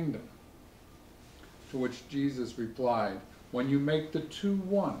the kingdom? To which Jesus replied, when you make the two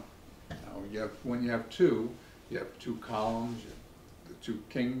one. Now, when you have two columns, you have the two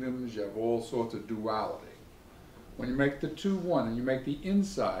kingdoms, you have all sorts of duality. When you make the two one, and you make the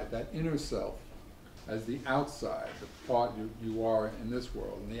inside, that inner self, as the outside, the part you are in this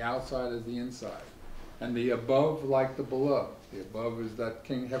world, and the outside is the inside, and the above like the below. The above is that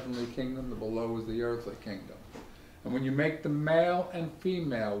heavenly kingdom, the below is the earthly kingdom. And when you make the male and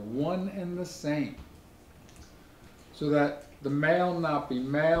female one and the same, so that the male not be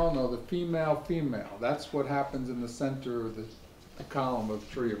male, nor the female female, that's what happens in the center of the column of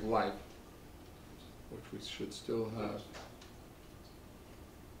the tree of life, which we should still have.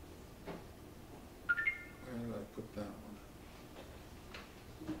 Where did I put that one?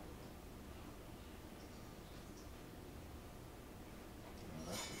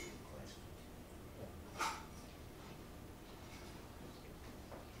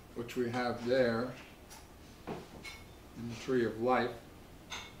 Which we have there in the tree of life.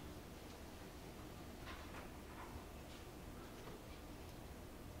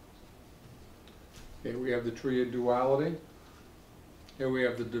 Here we have the tree of duality. Here we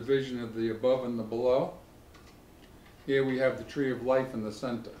have the division of the above and the below. Here we have the tree of life in the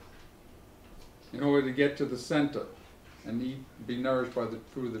center. In order to get to the center and be nourished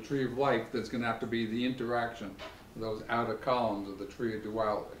through the tree of life, there's going to have to be the interaction of those outer columns of the tree of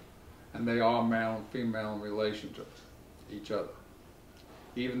duality. And they are male and female in relation to each other,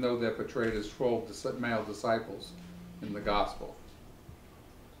 even though they're portrayed as 12 male disciples in the gospel.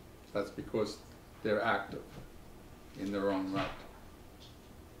 That's because they're active in their own right.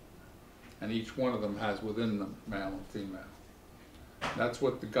 And each one of them has within them male and female. That's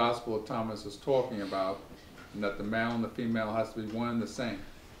what the Gospel of Thomas is talking about, and that the male and the female has to be one and the same,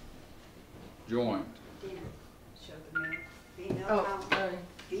 joined. Show the male, female Oh, column, sorry.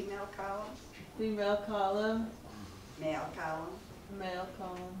 female column, Female column, male column. male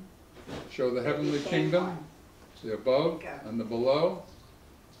column. Show the heavenly Same kingdom, one. the above Okay. and the below,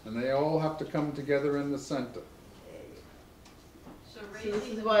 and they all have to come together in the center. So this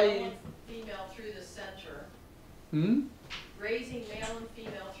raising is the why male you- and female through the center, Raising male and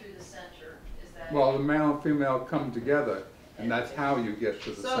female through the center, is that? Well, the male and female come together, and that's how you get to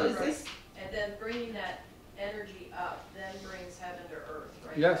the So is center. this, And then bringing that energy up then brings heaven to earth,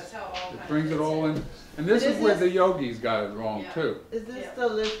 right? Yes, That's how it all kind it of brings it fits all in. in. And this But is is where this- the yogis got it wrong Yeah. too. is this Yeah. the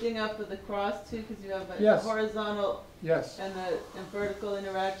lifting up of the cross too? Because you have a Yes. horizontal Yes, and a vertical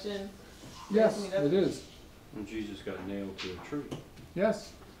interaction. yes, raising it up. it is. And Jesus got nailed to a tree.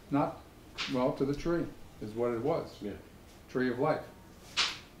 Yes, not, well, to the tree is what it was. Yeah. Tree of life.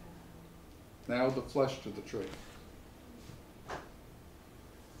 Nailed the flesh to the tree.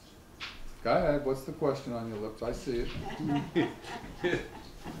 Go ahead, what's the question on your lips? I see it.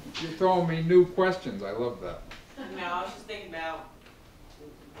 You're throwing me new questions, I love that. No, I was just thinking about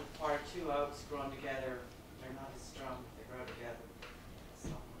the part of two oaks growing together, they're not as strong if they grow together. So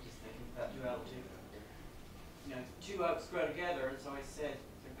I'm just thinking about duality. You know, two oaks grow together, it's always said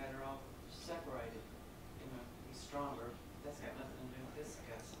they're better off separated, you know, be stronger. That's got nothing to do with this,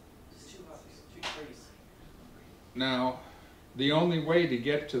 I guess. Just two oaks, two trees. Now, the only way to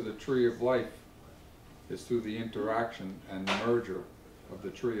get to the tree of life is through the interaction and merger of the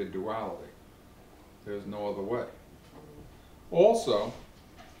tree of duality. There's no other way. Also,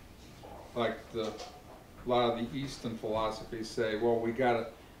 like a lot of the Eastern philosophies say, well, we gotta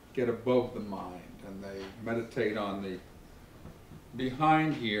get above the mind, and they meditate on the,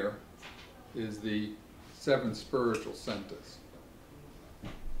 behind here is the 7 spiritual centers.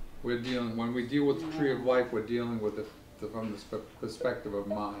 when we deal with the tree of life, we're dealing with it from the perspective of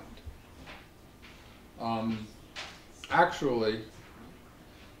mind. Actually,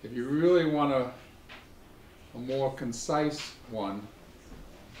 if you really want a more concise one,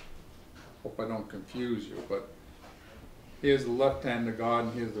 hope I don't confuse you, but here's the left hand of God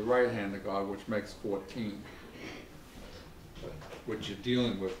and here's the right hand of God, which makes 14, which you're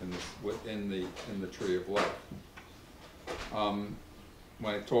dealing with in the tree of life.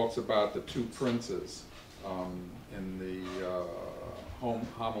 When it talks about the two princes in the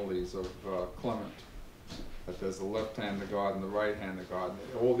homilies of Clement, that there's the left hand of God and the right hand of God.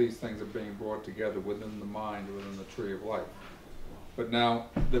 All these things are being brought together within the mind, within the tree of life. But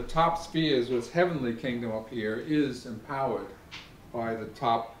now, the top spheres, this heavenly kingdom up here, is empowered by the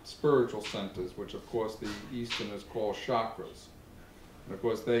top spiritual centers, which of course the Easterners call chakras. And of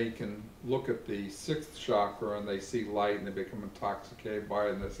course they can look at the 6th chakra and they see light and they become intoxicated by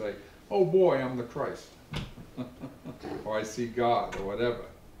it and they say, oh boy, I'm the Christ. Or I see God, or whatever.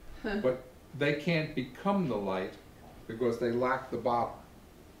 But they can't become the light because they lack the bottom.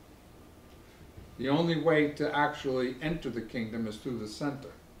 The only way to actually enter the kingdom is through the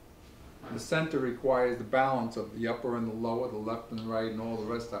center. The center requires the balance of the upper and the lower, the left and the right, and all the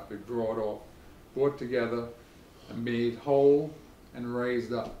rest have to be brought together and made whole and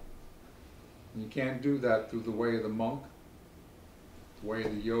raised up. And you can't do that through the way of the monk, the way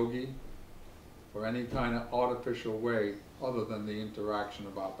of the yogi, or any kind of artificial way other than the interaction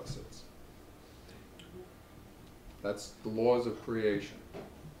of opposites. That's the laws of creation.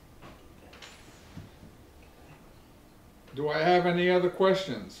 Do I have any other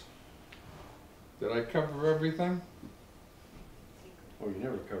questions? Did I cover everything? Oh, you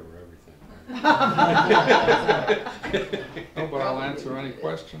never cover everything. No, but I'll answer any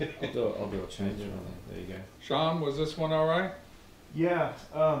question. I'll do a change. There you go. Sean, was this one all right? Yeah,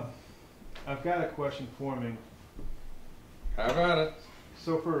 I've got a question forming. Have at it.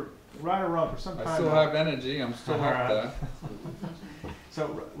 So for right or wrong, for some time I still have energy. I'm still up there.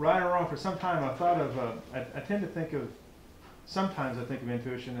 So right or wrong, for some time I thought of, I tend to think of, sometimes I think of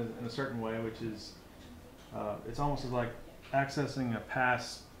intuition in a certain way, which is, it's almost like accessing a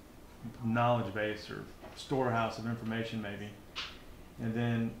past knowledge base or storehouse of information maybe. And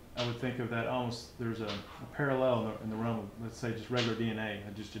then I would think of that almost, there's a parallel in the realm of, let's say, just regular DNA,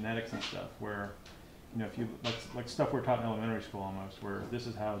 just genetics and stuff, where, you know, if you, like stuff we're taught in elementary school almost, where this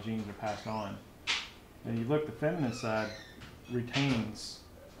is how genes are passed on. And you look, the feminine side retains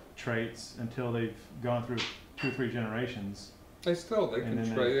traits until they've gone through 2 or 3 generations. They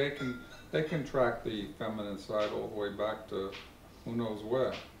can track the feminine side all the way back to who knows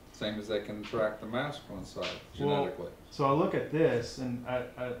where. Same as they can track the masculine side genetically. Well, so I look at this and I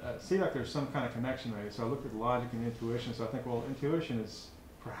see like there's some kind of connection maybe. So I look at logic and intuition. So I think, well, intuition is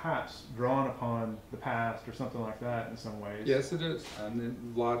perhaps drawn upon the past or something like that in some ways. Yes, it is. And then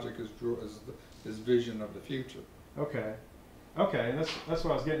logic is vision of the future. Okay. Okay, and that's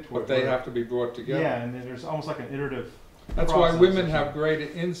what I was getting towards. But they have to be brought together. Yeah, and then there's almost like an iterative That's why women have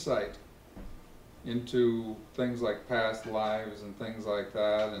greater insight into things like past lives and things like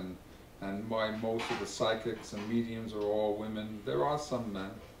that, and why most of the psychics and mediums are all women. There are some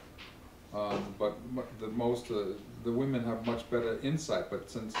men, but the women have much better insight.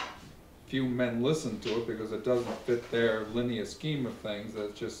 But since few men listen to it because it doesn't fit their linear scheme of things,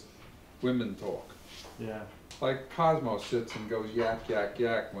 that's just women talk. Yeah. Like Cosmo sits and goes yak yak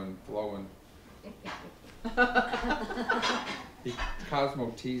yak when flowing.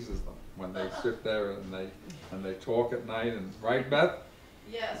 Cosmo teases them when they sit there and they talk at night, and right, Beth?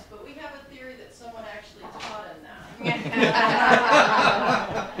 Yes, but we have a theory that someone actually taught him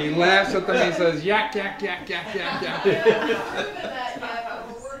that. He laughs at them and he says yak yak yak yak yak yak. We haven't proven that yet, but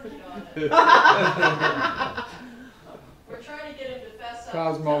we're working on it. We're trying to get him to fess up.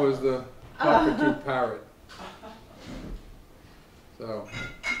 Cosmo is the cockatoo parrot. So,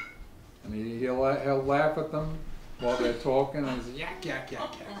 and he'll laugh at them while they're talking, and he's yak yak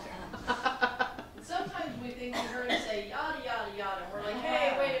yak yak yak. Sometimes we think we heard him say yada yada yada, and we're like,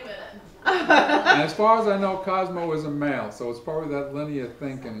 hey, wait a minute. And as far as I know, Cosmo is a male, so it's probably that linear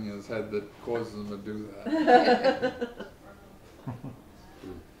thinking in his head that causes him to do that.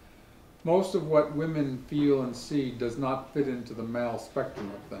 Most of what women feel and see does not fit into the male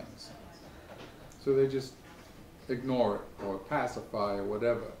spectrum of things, so they just ignore it or pacify or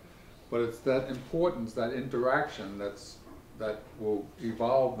whatever. But it's that importance, that interaction that will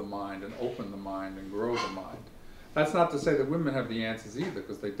evolve the mind and open the mind and grow the mind. That's not to say that women have the answers either,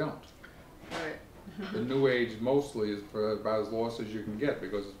 because they don't. Right. The New Age mostly is for about as lost as you can get,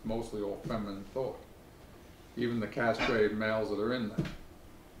 because it's mostly all feminine thought. Even the castrated males that are in there.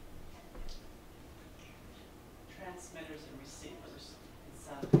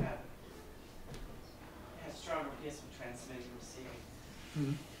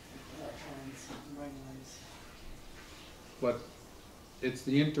 But it's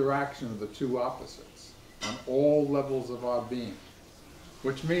the interaction of the two opposites on all levels of our being,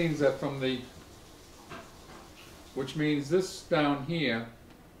 which means that which means this down here,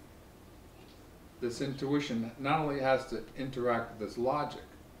 this intuition not only has to interact with this logic,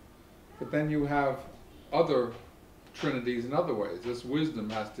 but then you have other trinities in other ways. This wisdom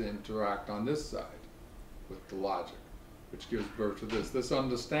has to interact on this side with the logic, which gives birth to this. This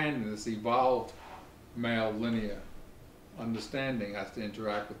understanding, this evolved male linear understanding has to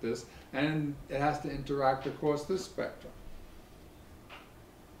interact with this, and it has to interact across this spectrum.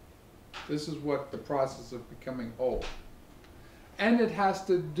 This is what the process of becoming whole. And it has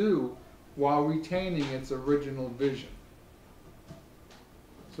to do while retaining its original vision.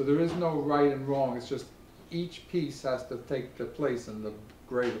 So there is no right and wrong, it's just each piece has to take the place in the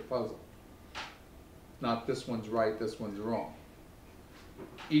greater puzzle. Not this one's right, this one's wrong.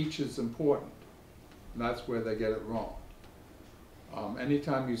 Each is important, and that's where they get it wrong.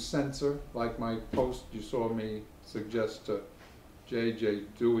 Anytime you censor, like my post you saw me suggest to J.J.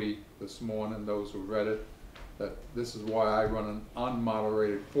 Dewey this morning, those who read it, that this is why I run an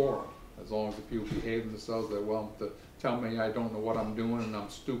unmoderated forum. As long as the people behave themselves, they're welcome to tell me I don't know what I'm doing and I'm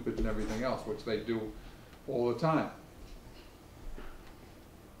stupid and everything else, which they do all the time.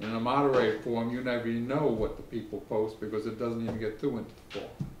 In a moderated forum, you never even know what the people post because it doesn't even get through into the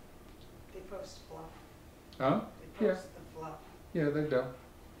forum. They post fluff. Huh? They post the fluff. Yeah, they do.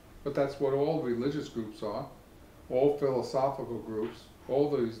 But that's what all religious groups are, all philosophical groups, all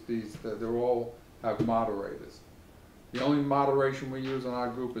they all have moderators. The only moderation we use in our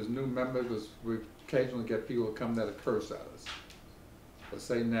group is new members, because we occasionally get people to come there to curse at us, or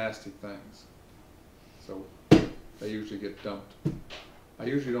say nasty things. So they usually get dumped. I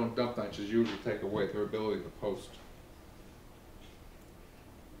usually don't dump them, I just usually take away their ability to post.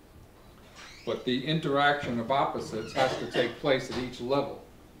 But the interaction of opposites has to take place at each level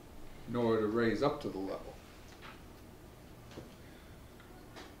in order to raise up to the level.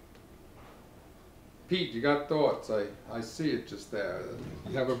 Pete, you got thoughts? I see it just there.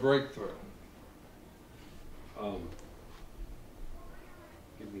 You have a breakthrough. Give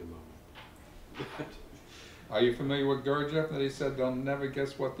me a moment. Are you familiar with Gurdjieff that he said they'll never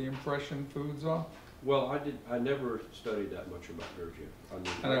guess what the impression foods are? Well, I never studied that much about Gurdjieff.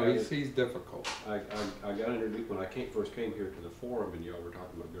 I know, he's difficult. I got introduced when I first came here to the forum, and y'all were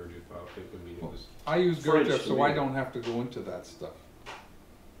talking about Gurdjieff. It was I use French Gurdjieff, so I me. don't have to go into that stuff.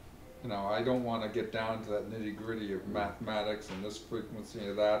 You know, I don't want to get down to that nitty-gritty of mathematics and this frequency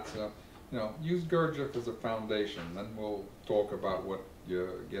of that. So, you know, use Gurdjieff as a foundation, then we'll talk about what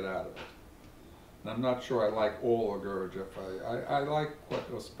you get out of it. And I'm not sure I like all of Gurdjieff. I like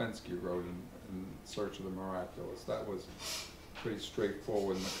what Ouspensky wrote in Search of the Miraculous. That was pretty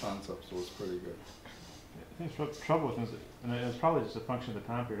straightforward, and the concepts was pretty good. I think the trouble with him is, and it's probably just a function of the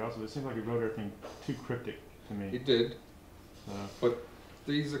time period also, but it seems like he wrote everything too cryptic to me. He did. But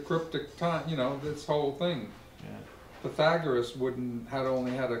these are cryptic time, you know, this whole thing. Yeah. Pythagoras had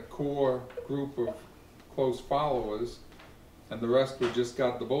only had a core group of close followers, and the rest would just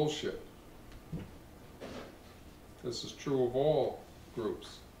got the bullshit. This is true of all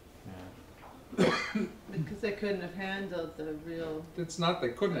groups. Yeah. Because they couldn't have handled the real. It's not they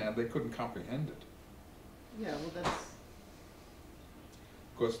couldn't have, they couldn't comprehend it. Yeah, well, that's.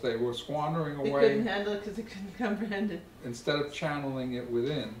 Because they were squandering They away. couldn't handle it because they couldn't comprehend it. Instead of channeling it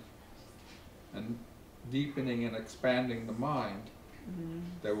within and deepening and expanding the mind,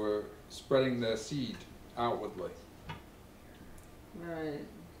 they were spreading their seed outwardly. Right.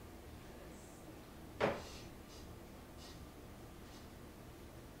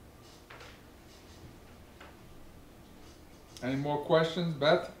 Any more questions,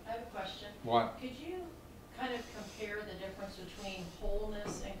 Beth? I have a question. What? Could you kind of compare the difference between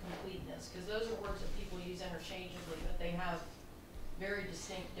wholeness and completeness? Because those are words that people use interchangeably, but they have very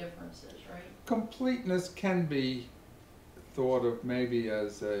distinct differences, right? Completeness can be thought of maybe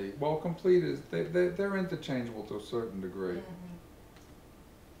as a, well, complete is, they're interchangeable to a certain degree.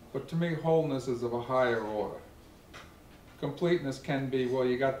 But to me, wholeness is of a higher order. Completeness can be, well,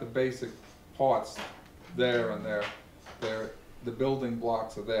 you got the basic parts there and the building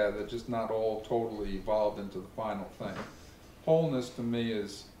blocks are there, they're just not all totally evolved into the final thing. Wholeness to me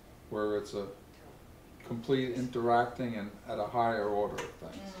is where it's a complete interacting and at a higher order of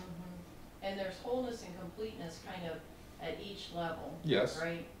things. And there's wholeness and completeness kind of at each level, Yes.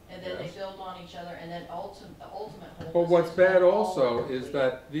 right? And then they build on each other, and then the ultimate wholeness. But what's is bad all also complete. is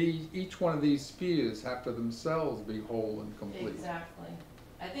that each one of these spheres have to themselves be whole and complete. Exactly.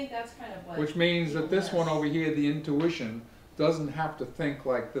 I think that's kind of what. Which means that this one miss. over here, the intuition, doesn't have to think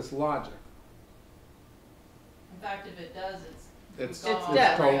like this logic. In fact, if it does, It's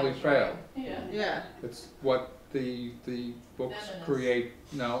death. totally failed. Yeah. Yeah. It's what the books Feminists. create,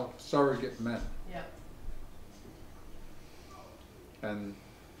 surrogate men. Yep. And,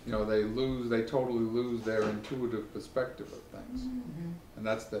 they totally lose their intuitive perspective of things. Mm-hmm. And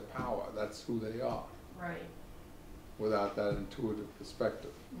that's their power, that's who they are, Right. without that intuitive perspective.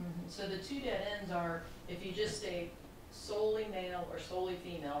 Mm-hmm. So the two dead ends are if you just stay solely male or solely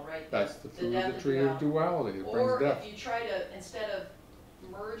female, right? That's the fruit death of the tree of duality, it brings Or death. if you try to, instead of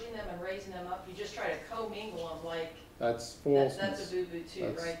merging them and raising them up, you just try to commingle them like, That's that's falseness. a boo-boo too,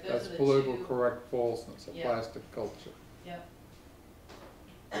 That's- right? Those That's are the political two. correct falseness, a Yeah. plastic culture. Yep.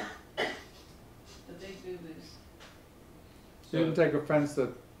 The big boo-boos. You didn't take offense that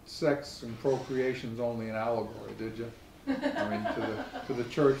sex and procreation is only an allegory, did you? I mean, to the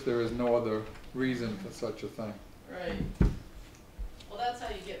church, there is no other reason for such a thing. Right. Well, that's how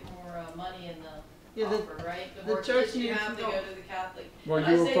you get more money in the Yeah, the- offer, right? The the more church kids you needs have to more- go to the Catholic. Well, And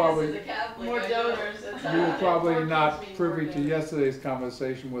you I were say probably- this as a Catholic, More I know. donors, that's You were how- probably More not kids mean more privy to donors. yesterday's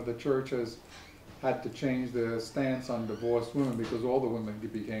conversation where the church has had to change their stance on divorced women because all the women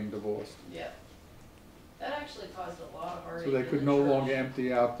became divorced. Yeah. That actually caused a lot of heartache. So they in could the no church. longer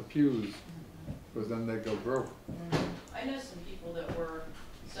empty out the pews, because then they'd go broke. I know some people that were,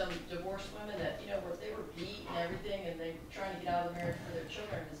 some divorced women that, they were beat and everything, and they were trying to get out of the marriage for their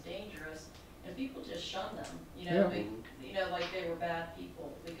children. It was dangerous, and people just shunned them, Yeah. like they were bad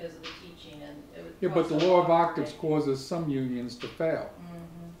people because of the teaching, and it would. Yeah, but the cause a law lot of octaves heartache. causes some unions to fail. Mhm.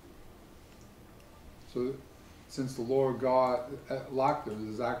 So, since the law of God, octaves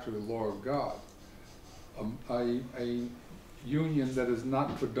is actually the law of God, a union that is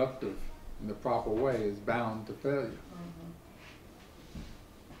not productive in the proper way is bound to failure. Mhm.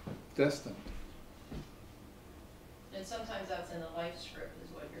 Destined. And sometimes that's in the life script,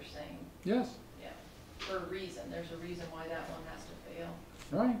 is what you're saying. Yes, Yeah, for a reason. There's a reason why that one has to fail.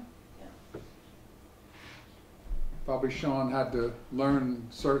 right. Yeah. Probably Sean had to learn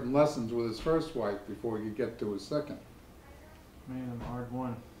certain lessons with his first wife before he could get to his second. Man, I'm hard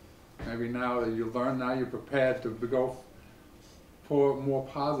one. Maybe now that you learn, now you're prepared to go for more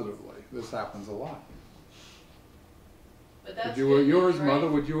positively. This happens a lot. But that's Would you, good yours, news, right? mother,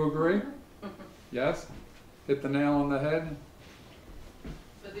 would you agree? Yes? Hit the nail on the head?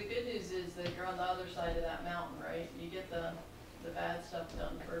 But the good news is that you're on the other side of that mountain, right? You get the bad stuff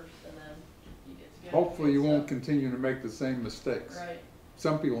done first, and then you get to go. Hopefully you won't continue to make the same mistakes. Right,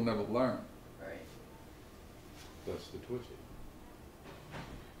 Some people never learn. right. That's the twitching.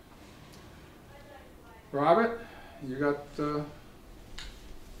 Robert, you got,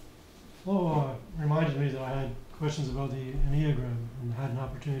 Reminded me that I had questions about the Enneagram and had an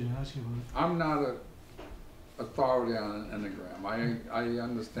opportunity to ask you about it. I'm not a authority on an enneagram. I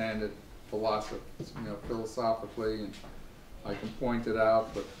understand it philosophically, and I can point it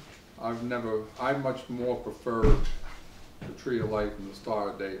out, but I much more prefer the Tree of Life and the Star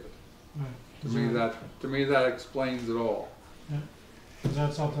of David. Right. To me that explains it all. Yeah. Is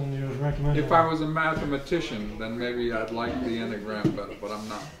that something you would recommend? If I was a mathematician, then maybe I'd like the enneagram better, but I'm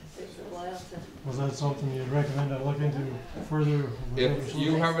not. Was that something you'd recommend I look into further? If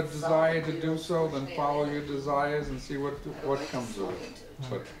you have a desire to do so, then follow your desires and see what comes of it.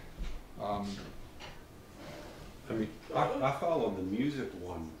 But I mean, I follow the music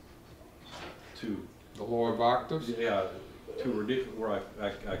one to the law of octaves. Yeah, to ridiculous. Where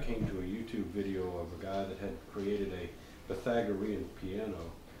I came to a YouTube video of a guy that had created a Pythagorean piano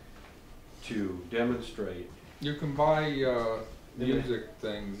to demonstrate. You can buy music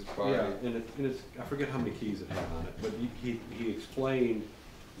things by. Yeah, and it's I forget how many keys it had on it, but he explained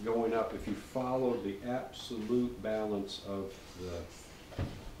going up if you followed the absolute balance of the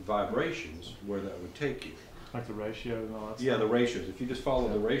vibrations where that would take you. Like the ratios and all that stuff? Yeah, the ratios. If you just follow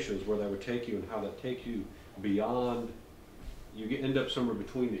the ratios where that would take you and how that takes you beyond, end up somewhere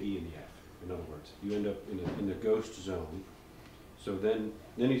between the E and the F. In other words, you end up in the ghost zone. So then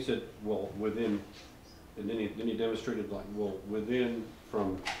he said, well, within, and then he demonstrated like, well, within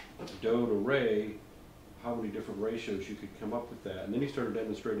from do to re, how many different ratios you could come up with that. And then he started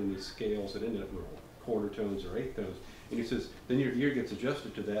demonstrating these scales that ended up with quarter tones or eighth tones. And he says, then your ear gets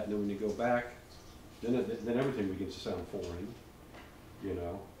adjusted to that, and then when you go back, then everything begins to sound foreign, you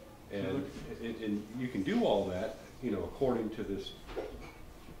know. And you can do all that, you know, according to this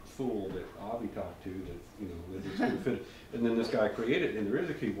fool that Avi talked to, that it's going to fit. And then this guy created, and there is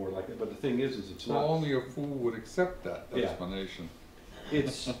a keyboard like that. But the thing is it's not. Well, only a fool would accept that explanation.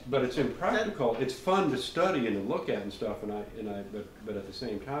 But it's impractical. It's fun to study and to look at and stuff. But at the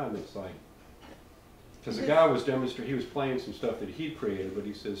same time, it's like Because the guy was he was playing some stuff that he'd created, but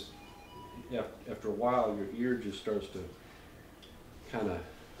he says after a while your ear just starts to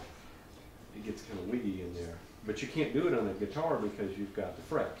it gets kind of wiggy in there. But you can't do it on a guitar because you've got the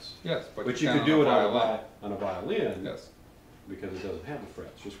frets. Yes, but you could do it on a violin. Yes. Because it doesn't have the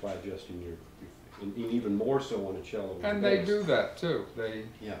frets, just by adjusting and even more so on a cello. And they do that too. They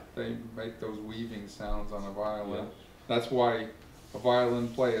make those weaving sounds on a violin. Yeah. That's why a violin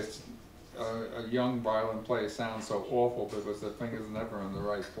player, a young violin player, sounds so awful because their fingers are never in the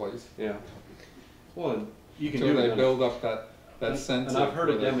right place. Yeah. Well, you can do. They build up that sense. And I've heard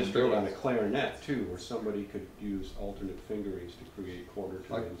it demonstrated on a clarinet too, where somebody could use alternate fingerings to create quarter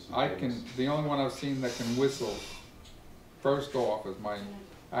tones. The only one I've seen that can whistle first off is my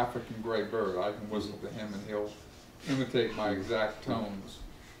African gray bird. I can whistle to him and he'll imitate my exact tones.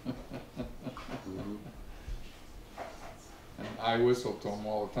 And I whistle to him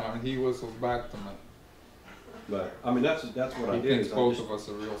all the time, and he whistles back to me. But I mean, that's what I did. He thinks both of us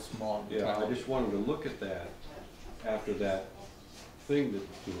are real smart. Yeah, I just wanted to look at that after that thing that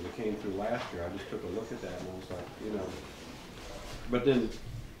that came through last year. I just took a look at that and I was like, But then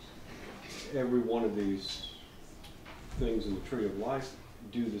every one of these things in the tree of life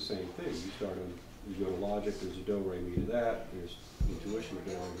do the same thing. You go to logic, there's a do, re, mi to that, there's intuition, a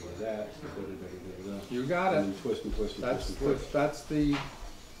do, re, mi to that, You got it. And then twist and twist and twist and twist. That's the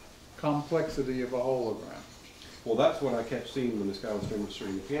complexity of a hologram. Well, that's what I kept seeing when this guy was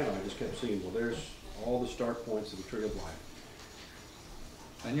demonstrating the piano. I just kept seeing, well, there's all the start points of the tree of life.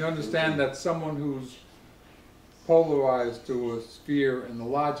 And you understand that someone who's polarized to a sphere in the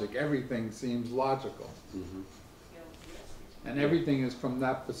logic, everything seems logical. Mm-hmm. And everything is from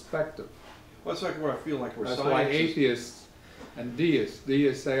that perspective. Well, it's like where I feel like we're That's why atheists and deists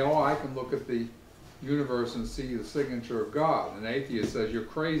say, oh, I can look at the universe and see the signature of God. And atheist says, you're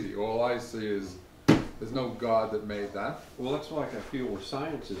crazy. All I see is there's no God that made that. Well, that's like I feel where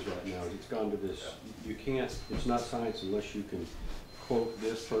science is right now. It's gone to this, you can't, it's not science unless you can quote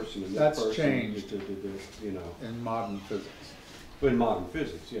this person and that person. That's changed, in modern physics. In modern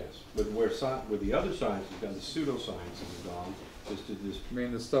physics, yes. But where the other sciences gone, the pseudosciences have gone, is to this. I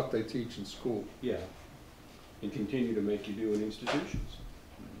mean, the stuff they teach in school. Yeah. And continue to make you do in institutions.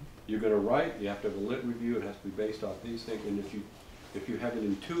 You're going to write, you have to have a lit review, it has to be based off these things, and if you have an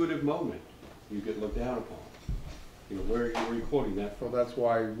intuitive moment, you get looked down upon. Where are you quoting that from? Well, that's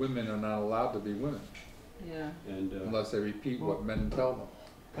why women are not allowed to be women. Yeah. And unless they repeat what men tell them.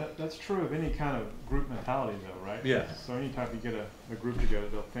 That's true of any kind of group mentality, though, right? Yeah. So anytime you get a group together,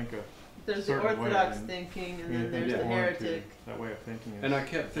 they'll think there's the orthodox thinking, and then there's the heretic. That way of thinking. And I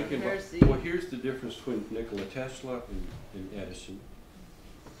kept thinking, well, here's the difference between Nikola Tesla and Edison.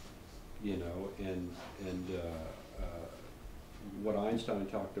 And what Einstein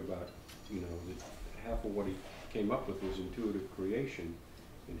talked about. That half of what he came up with was intuitive creation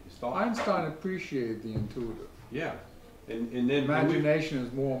in his thought. Einstein appreciated the intuitive. Yeah. And then imagination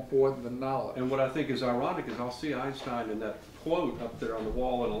is more important than knowledge. And what I think is ironic is I'll see Einstein in that quote up there on the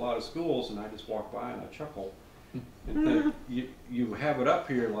wall in a lot of schools, and I just walk by and I chuckle and think you have it up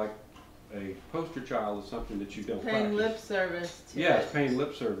here like a poster child of something that you don't paying practice. Lip service to it's paying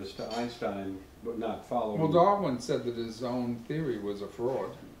lip service to Einstein, but not following. Well, Darwin said that his own theory was a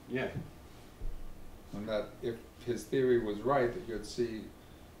fraud. Yeah. And that if his theory was right, that you'd see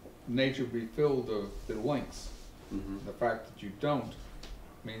nature be filled of the links. Mm-hmm. The fact that you don't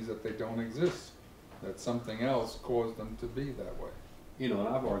means that they don't exist, that something else caused them to be that way. And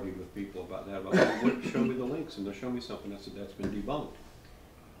I've argued with people about that, show me the links, and they'll show me something. I said, that's been debunked.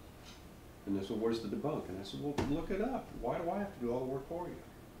 And they said, where's the debunk? And I said, well, look it up. Why do I have to do all the work for you?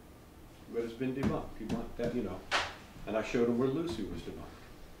 But it's been debunked. Debunked that, And I showed them where Lucy was debunked.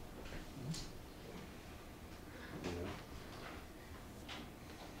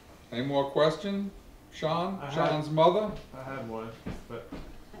 Any more questions? Sean's mother? I had one, but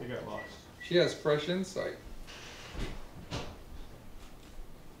it got lost. She has fresh insight. Yeah,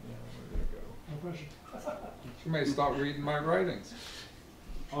 where did it go? No question. She may start reading my writings.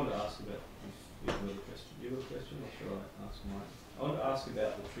 I want to ask about, if you have another question. Do you have a question, or should I ask mine? I want to ask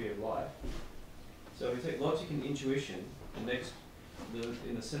about the tree of life. So if we take logic and intuition,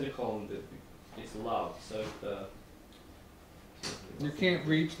 in the center column, it's love. So you can't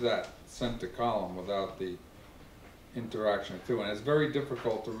reach that center column without the interaction of two, and it's very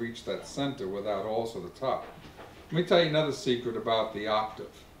difficult to reach that center without also the top. Let me tell you another secret about the octave.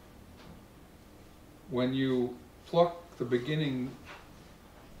 When you pluck the beginning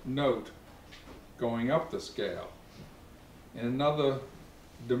note going up the scale, in another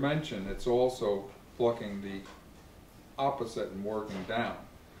dimension it's also plucking the opposite and working down,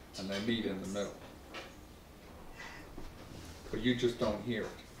 and they meet in the middle. but you just don't hear it.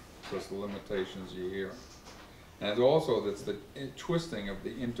 Because the limitations you hear. And also that's the twisting of the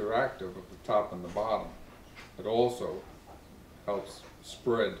interactive of the top and the bottom. It also helps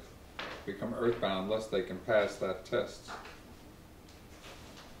spread, become earthbound, unless they can pass that test.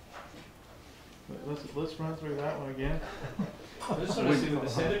 Let's run through that one again. I just want to see with the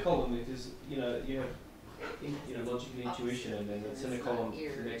center column, because you have logic and intuition, and then the center column,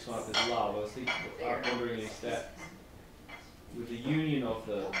 the next one up is love. I was wondering if that, with the union of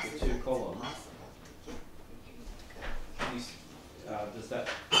the two columns, does that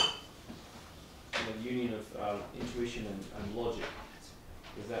union of intuition and logic,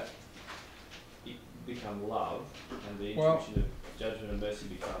 does that become love, and the intuition of judgment and mercy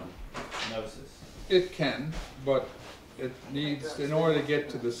become gnosis? It can, but it needs, in order to get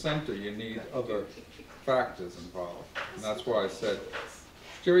to the center, you need other factors involved. And that's why I said,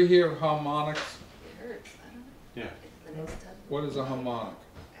 do you ever hear of harmonics? Yeah. What is a harmonic?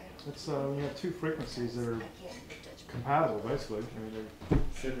 It's you have two frequencies that are compatible, basically. I mean,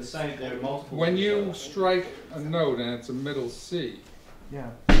 They're the same. There are multiple. When you strike a note and it's a middle C, yeah,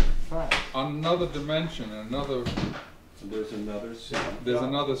 fact. on another dimension, There's another C. there's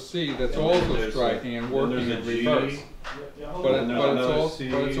another C that's And also there's striking and working there's in a G. reverse.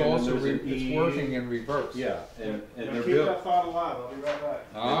 But it's also an it's E. working in reverse. Yeah, and they're Keep built. that thought alive. I'll be right back.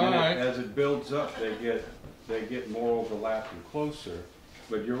 All And then right. as it builds up, they get more overlapped and closer.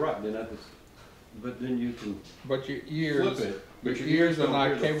 But you're right. But then you can But your ears, flip it. your But your ears are don't not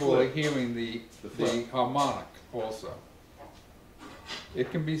hear the capable of flip. hearing the flip. harmonic also.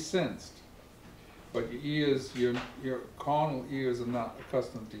 It can be sensed, but your ears, your carnal ears are not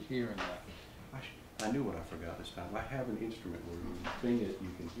accustomed to hearing that. I knew what I forgot this time. I have an instrument where you sing it, you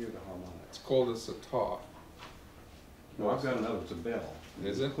can hear the harmonics. It's called a sitar. No, I've got another. It's a bell.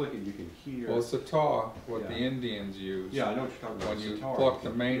 Is You it? click it, you can hear. Well, sitar, what the Yeah. Indians use. Yeah, I know what you're talking about. When you Sitar, pluck you the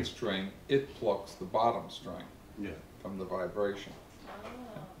can main hear. string, it plucks the bottom string Yeah. from the vibration.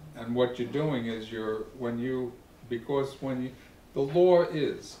 And what you're doing is the law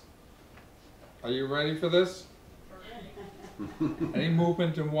is, are you ready for this? Any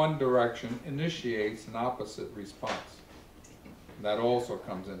movement in one direction initiates an opposite response. That also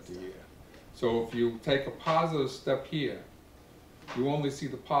comes into here. So if you take a positive step here, you only see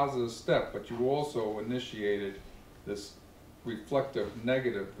the positive step, but you also initiated this reflective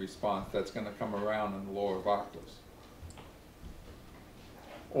negative response that's going to come around in the lower octaves.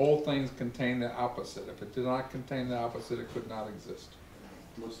 All things contain the opposite. If it did not contain the opposite, it could not exist.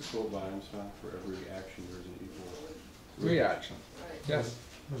 What's the quote by Einstein? For every action, there's an equal Reaction. Yes.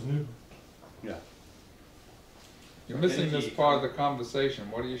 There's new. Yeah. You're missing this part of the conversation.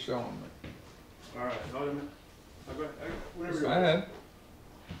 What are you showing me? All right. Wait a minute. Whenever Go you're ahead.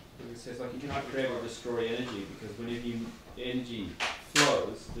 It says like you cannot create or destroy energy, because whenever energy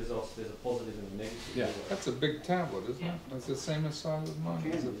flows, there's a positive and a negative. Yeah. That's a big tablet, isn't it? That's the same as size as mine.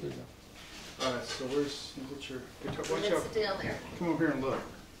 Is it bigger? All right. So where's get your guitar? Watch It's out. down there. Come over here and look.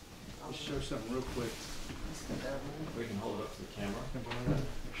 Let's show something real quick. We can hold it up to the camera.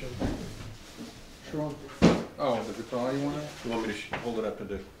 Sure. Oh, the guitar you want? You want me to hold it up to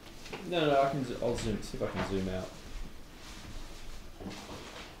the... No, I'll zoom. See if I can zoom out.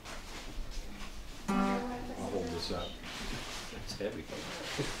 I'll hold this up. It's heavy.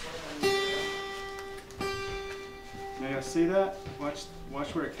 Now you see that? Watch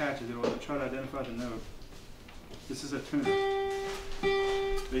where it catches. It'll try to identify the note. This is a tuner.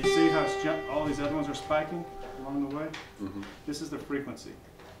 Do you see how all these other ones are spiking along the way? Mm-hmm. This is the frequency.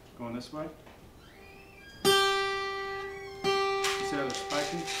 Going this way. You see how they're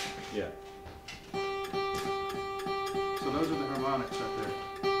spiking? Yeah. So those are the harmonics right there.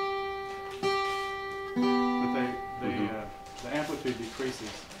 But the amplitude decreases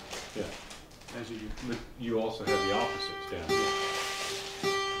Yeah. as you. But you also have the opposites down here.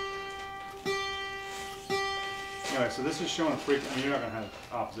 All right, so this is showing frequency. I mean, you're not going to have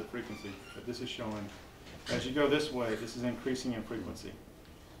opposite frequency, but this is showing, as you go this way, this is increasing in frequency.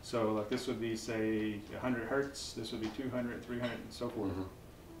 So like this would be, say, 100 hertz, this would be 200, 300, and so forth. Mm-hmm.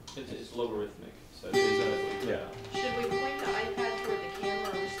 It's logarithmic. So exactly. Yeah. Should we point the iPad toward the camera?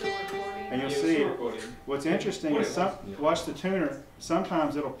 Are we still recording? And you'll Yeah, see, still recording. what's interesting is Yeah. watch the tuner,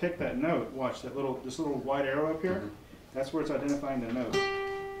 sometimes it'll pick that note. Watch this little white arrow up here. Mhm. That's where it's identifying the note.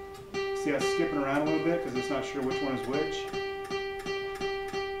 See how it's skipping around a little bit because it's not sure which one is which?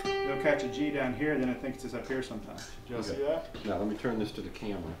 It'll catch a G down here, then it thinks it's up here sometimes. Did y'all see that? Now let me turn this to the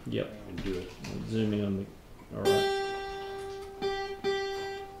camera. Yep. And do it. Zooming on the. All right.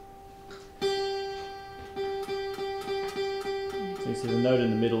 So you see the note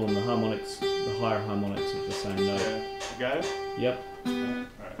in the middle and the harmonics, the higher harmonics of the same note. Yeah. You got it? Yep. Alright.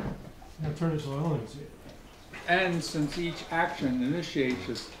 Yeah, turn it so I don't even see it. And since each action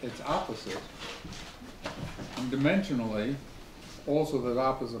initiates its opposite, and dimensionally, also that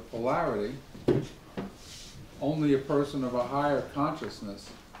opposite polarity, only a person of a higher consciousness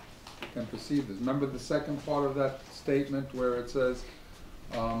can perceive this. Remember the second part of that statement where it says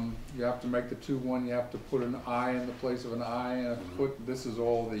you have to make the two one, you have to put an eye in the place of an eye and a foot. This is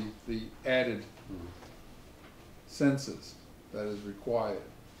all the added senses that is required.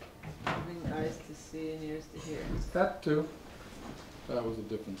 Having eyes to see and ears to hear. That too. That was a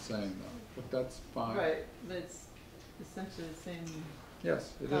different saying though, but that's fine. Right, but it's essentially the same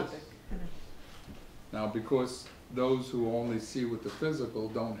Yes, it is. topic. Now, because those who only see with the physical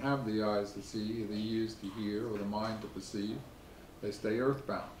don't have the eyes to see, the ears to hear, or the mind to perceive, they stay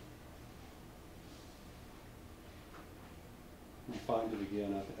earthbound. We'll find it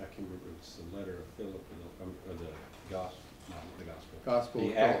again. I can remember it's the letter of Philip or the gospel, not the gospel. Gospel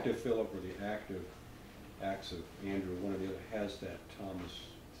The of act Philip. of Philip or the active acts of Andrew, one or the other, has that Thomas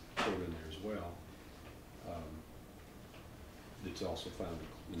quote in there as well. It's also found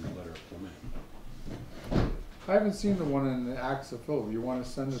in the letter of Clement. I haven't seen the one in the Acts of Philip. You want to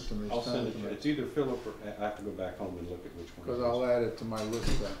send it to me? I'll send it to you. It's either Philip or I have to go back home and look at which one. Because I'll add it to my list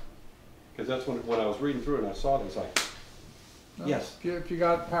then. Because that's when I was reading through it and I saw it, it's like, No, yes. If you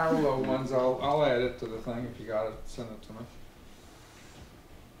got parallel ones, I'll add it to the thing. If you got it, send it to me.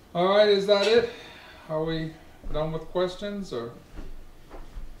 All right, is that it? Are we done with questions or?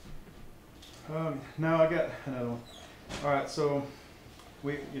 No, I got another one. All right, so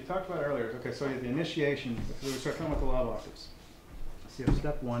you talked about it earlier. Okay, so the initiation. So we start talking about the love octaves. So you have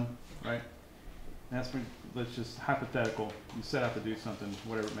step one, right? And that's when, let's just hypothetical. You set out to do something,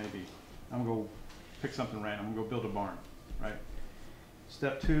 whatever it may be. I'm gonna go pick something random. I'm gonna go build a barn, right?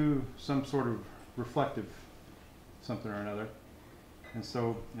 Step two, some sort of reflective something or another. And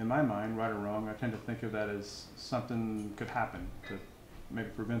so, in my mind, right or wrong, I tend to think of that as something could happen to maybe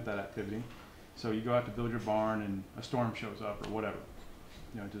prevent that activity. So you go out to build your barn and a storm shows up or whatever.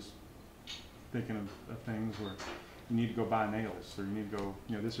 You know, just thinking of things where you need to go buy nails or you need to go,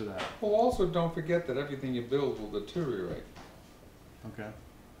 you know, this or that. Well, also don't forget that everything you build will deteriorate. Okay.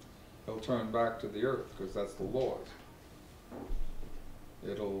 It'll turn back to the earth because that's the laws.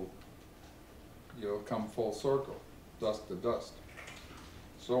 You'll come full circle, dust to dust,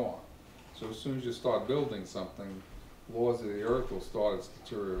 so on. So as soon as you start building something, laws of the earth will start its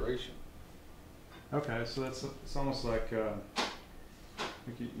deterioration. Okay, so it's almost like you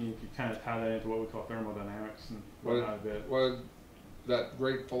could kind of tie that into what we call thermodynamics and whatnot a bit. What did that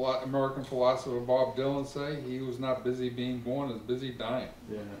great American philosopher Bob Dylan say? He was not busy being born, he was busy dying.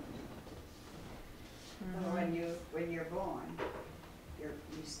 Yeah. So when you're born, you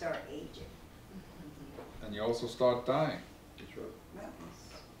start aging. And you also start dying. That's right. Well, that's it.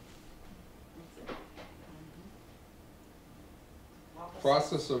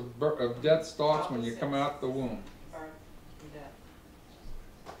 Process of death starts when you come out the womb.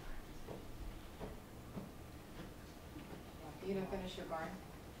 You didn't finish your barn?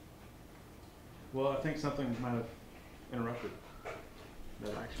 Well, I think something might have interrupted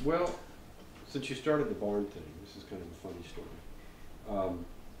that action. Well, since you started the barn thing, this is kind of a funny story.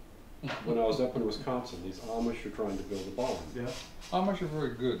 When I was up in Wisconsin, these Amish are trying to build a barn. Yeah. Amish are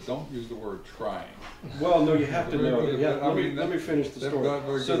very good. Don't use the word trying. Well, no, you have to Very know. good Yeah, at- let me finish the they're story.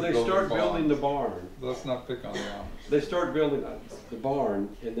 very So good at they start building the barns. barn. Let's not pick on the Amish. They start building the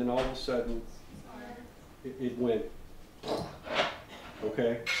barn, and then all of a sudden, it went,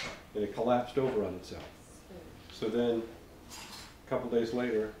 okay, and it collapsed over on itself. So then, a couple days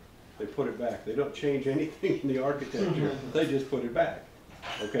later, they put it back. They don't change anything in the architecture. They just put it back.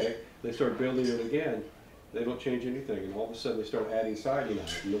 Okay, they start building it again. They don't change anything, and all of a sudden they start adding siding on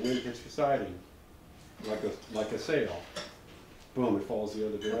it, and the wind hits the siding like a sail. Boom! It falls the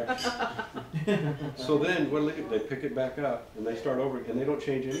other direction. So then, what do? They pick it back up, and they start over, and they don't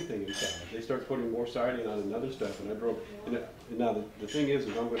change anything inside. They start putting more siding on and other stuff. And I drove. And now the thing is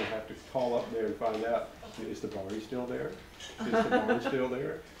I'm going to have to call up there and find out: is the barn still there? Is the barn still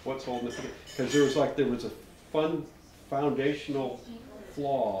there? What's holding it together? Because there was a foundational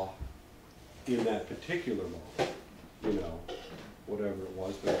flaw in that particular barn. You know, whatever it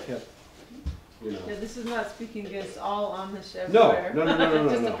was, but it kept. You know. Yeah, this is not speaking against all Amish No,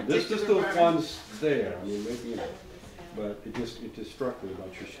 everywhere. no. This just the particular ones there. I mean, maybe, you know, but it just struck me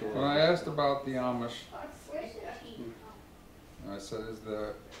about your story. When I asked about the Amish, I said, is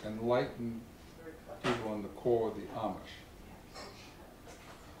the enlightened people in the core of the Amish?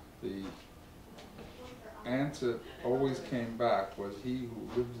 The answer always came back was he who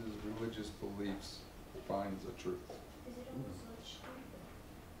lives his religious beliefs finds the truth.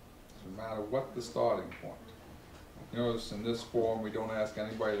 No matter what the starting point. You notice in this form, we don't ask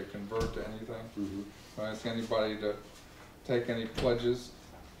anybody to convert to anything. Mm-hmm. Don't ask anybody to take any pledges.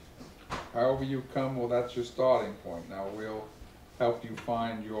 However you come, well, that's your starting point. Now we'll help you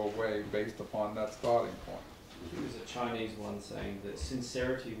find your way based upon that starting point. There's a Chinese one saying that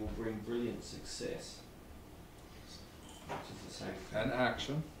sincerity will bring brilliant success, which is the same thing. And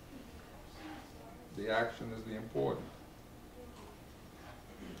action. The action is the important.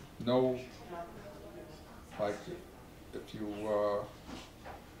 No, like if you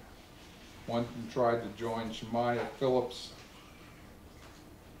went and tried to join Shemaiah Phillips'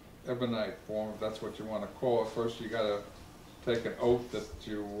 Ebionite form, if that's what you want to call it, first you got to take an oath that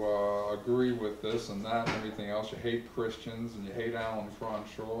you agree with this and that and everything else. You hate Christians and you hate Alan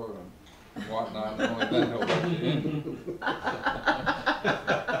Cronshaw and whatnot, and only then he'll let you in.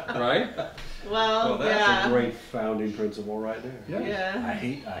 Right? Well, that's yeah. a great founding principle right there. Yeah. Yeah. I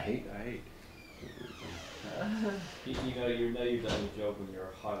hate. You know you've done your job when you're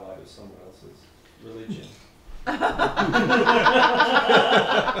a highlight of someone else's religion.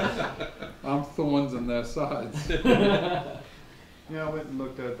 I'm thorns in their sides. Yeah, I went and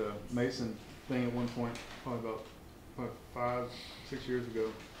looked at the Mason thing at one point, probably about 5, 6 years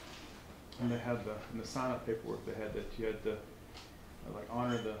ago, and they had in the sign-up paperwork they had that you had to like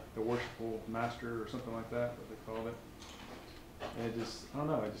honor the worshipful master or something like that, what they called it. And it just, I don't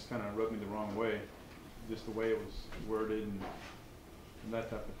know, it just kind of rubbed me the wrong way, just the way it was worded and that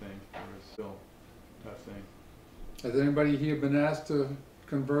type of thing. It was still that thing. Has anybody here been asked to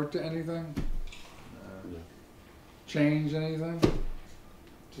convert to anything? Change anything?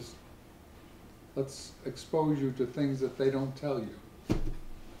 Just let's expose you to things that they don't tell you.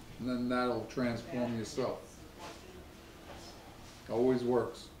 And then that'll transform yourself. Always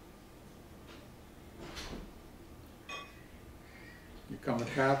works. You become a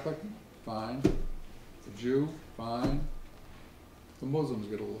Catholic, fine. A Jew, fine. The Muslims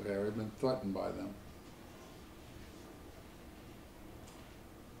get a little hairy, I've been threatened by them.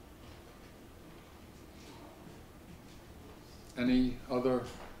 Any other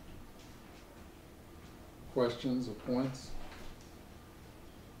questions or points?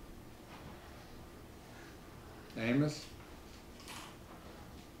 Amos?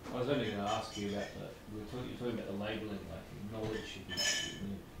 I was only going to ask you about you're talking about the labeling, like knowledge should be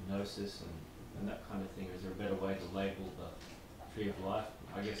gnosis and that kind of thing. Is there a better way to label the tree of life?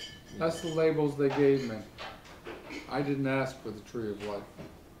 I guess. That's the labels they gave me. I didn't ask for the tree of life.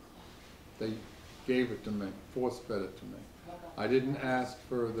 They gave it to me, force-fed it to me. I didn't ask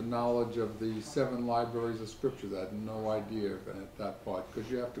for the knowledge of the 7 libraries of scriptures. I had no idea at that part, because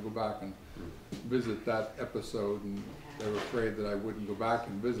you have to go back and visit that episode, and they were afraid that I wouldn't go back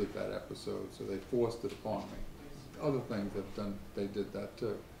and visit that episode, so they forced it upon me. Other things they did that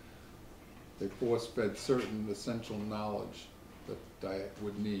too. They force-fed certain essential knowledge that I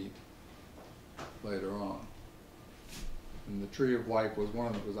would need later on. And the tree of life was one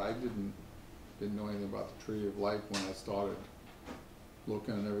of them, because I didn't know anything about the tree of life when I started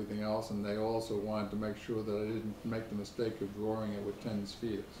looking at everything else, and they also wanted to make sure that I didn't make the mistake of drawing it with 10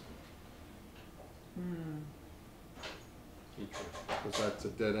 spheres. Because that's a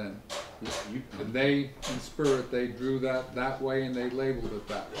dead end. And they, in spirit, they drew that way and they labeled it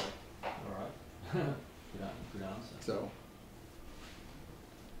that way. All right. Good answer. So,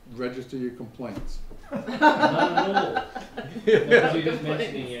 register your complaints. Not at all. Because you're just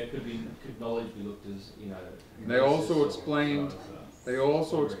mentioning could knowledge be looked as, They also explained. They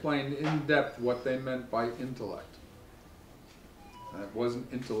also explained in depth what they meant by intellect. And it wasn't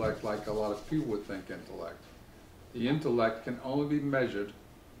intellect like a lot of people would think intellect. The intellect can only be measured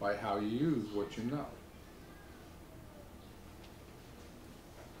by how you use what you know.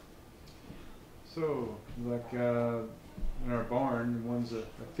 So, like in our barn, one's a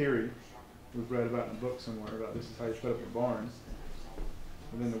theory we've read about in a book somewhere about this is how you put up a barn.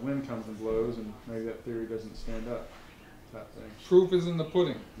 And then the wind comes and blows, and maybe that theory doesn't stand up. Type thing. Proof is in the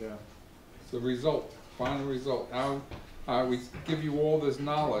pudding. Yeah. It's the result, final result. How we give you all this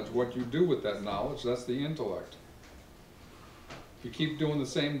knowledge. What you do with that knowledge, that's the intellect. If you keep doing the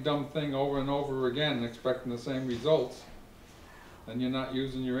same dumb thing over and over again and expecting the same results, then you're not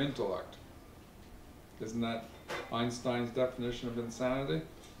using your intellect. Isn't that Einstein's definition of insanity?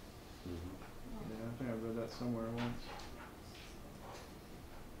 Yeah, I think I read that somewhere once.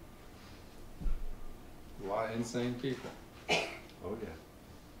 A lot of insane people. Oh yeah.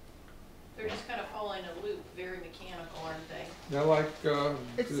 They're just kind of following a loop, very mechanical, aren't they? They're like,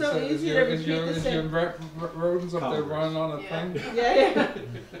 It's so easy to repeat the same. rodents up there running on a thing? Yeah.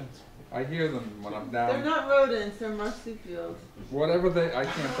 I hear them when I'm They're down. not rodents, they're marsupials. Whatever they, I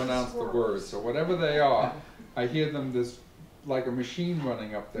can't pronounce the words, so whatever they are, I hear them this, like a machine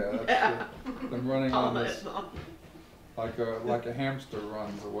running up there. That's Yeah. them running on All this, night long. like a hamster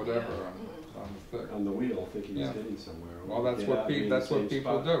runs or whatever on the thing. On the wheel, thinking Yeah. he's getting somewhere. Well, that's Get what out, be in that's the what same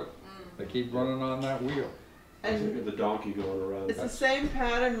people spot. do. They keep running on that wheel. Look And at the donkey going around. it's the same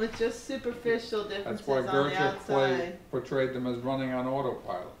pattern with just superficial differences That's why on the Goethe outside. portrayed them as running on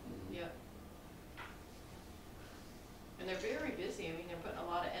autopilot. Yeah. And they're very busy. I mean, they're putting a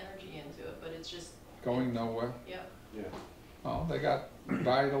lot of energy into it, but it's just, Going nowhere. yeah. Yeah. Oh, they got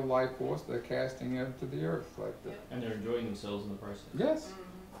vital life force. They're casting it to the earth like that. And they're enjoying themselves in the process. Yes,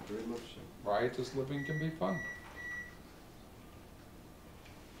 Mm-hmm. Very much so. riotous living can be fun.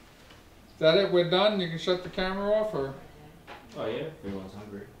 Is that it? We're done. You can shut the camera off, or Oh yeah, everyone's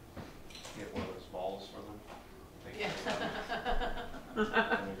hungry. Get one of those balls for them.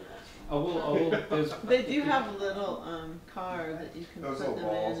 Yeah. I will, there's, They do have a little car that you can Those put little them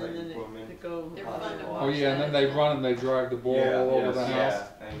balls in, that and you then put 'em in. they go. They're fun to oh watch. yeah, and then they run and they drive the ball Yeah, all over the yes, house.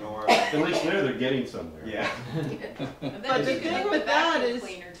 yeah, and or At least there they're getting somewhere. yeah. And then But the you can thing hook with the that vacuum is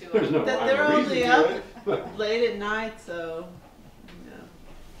cleaner to There's it. no That rhyme they're or reason only to up it. late at night, so you know,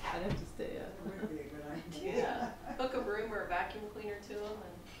 I'd have to stay up. That would be a good idea. Yeah. Hook a broom or a vacuum cleaner to them,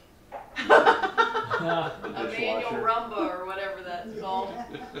 The and a manual dishwasher. rumba or whatever that's called.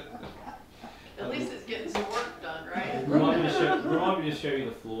 At least it's getting some work done, right? remind me to show you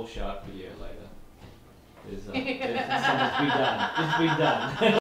the floor shark video later. There's something to be done. It's been done.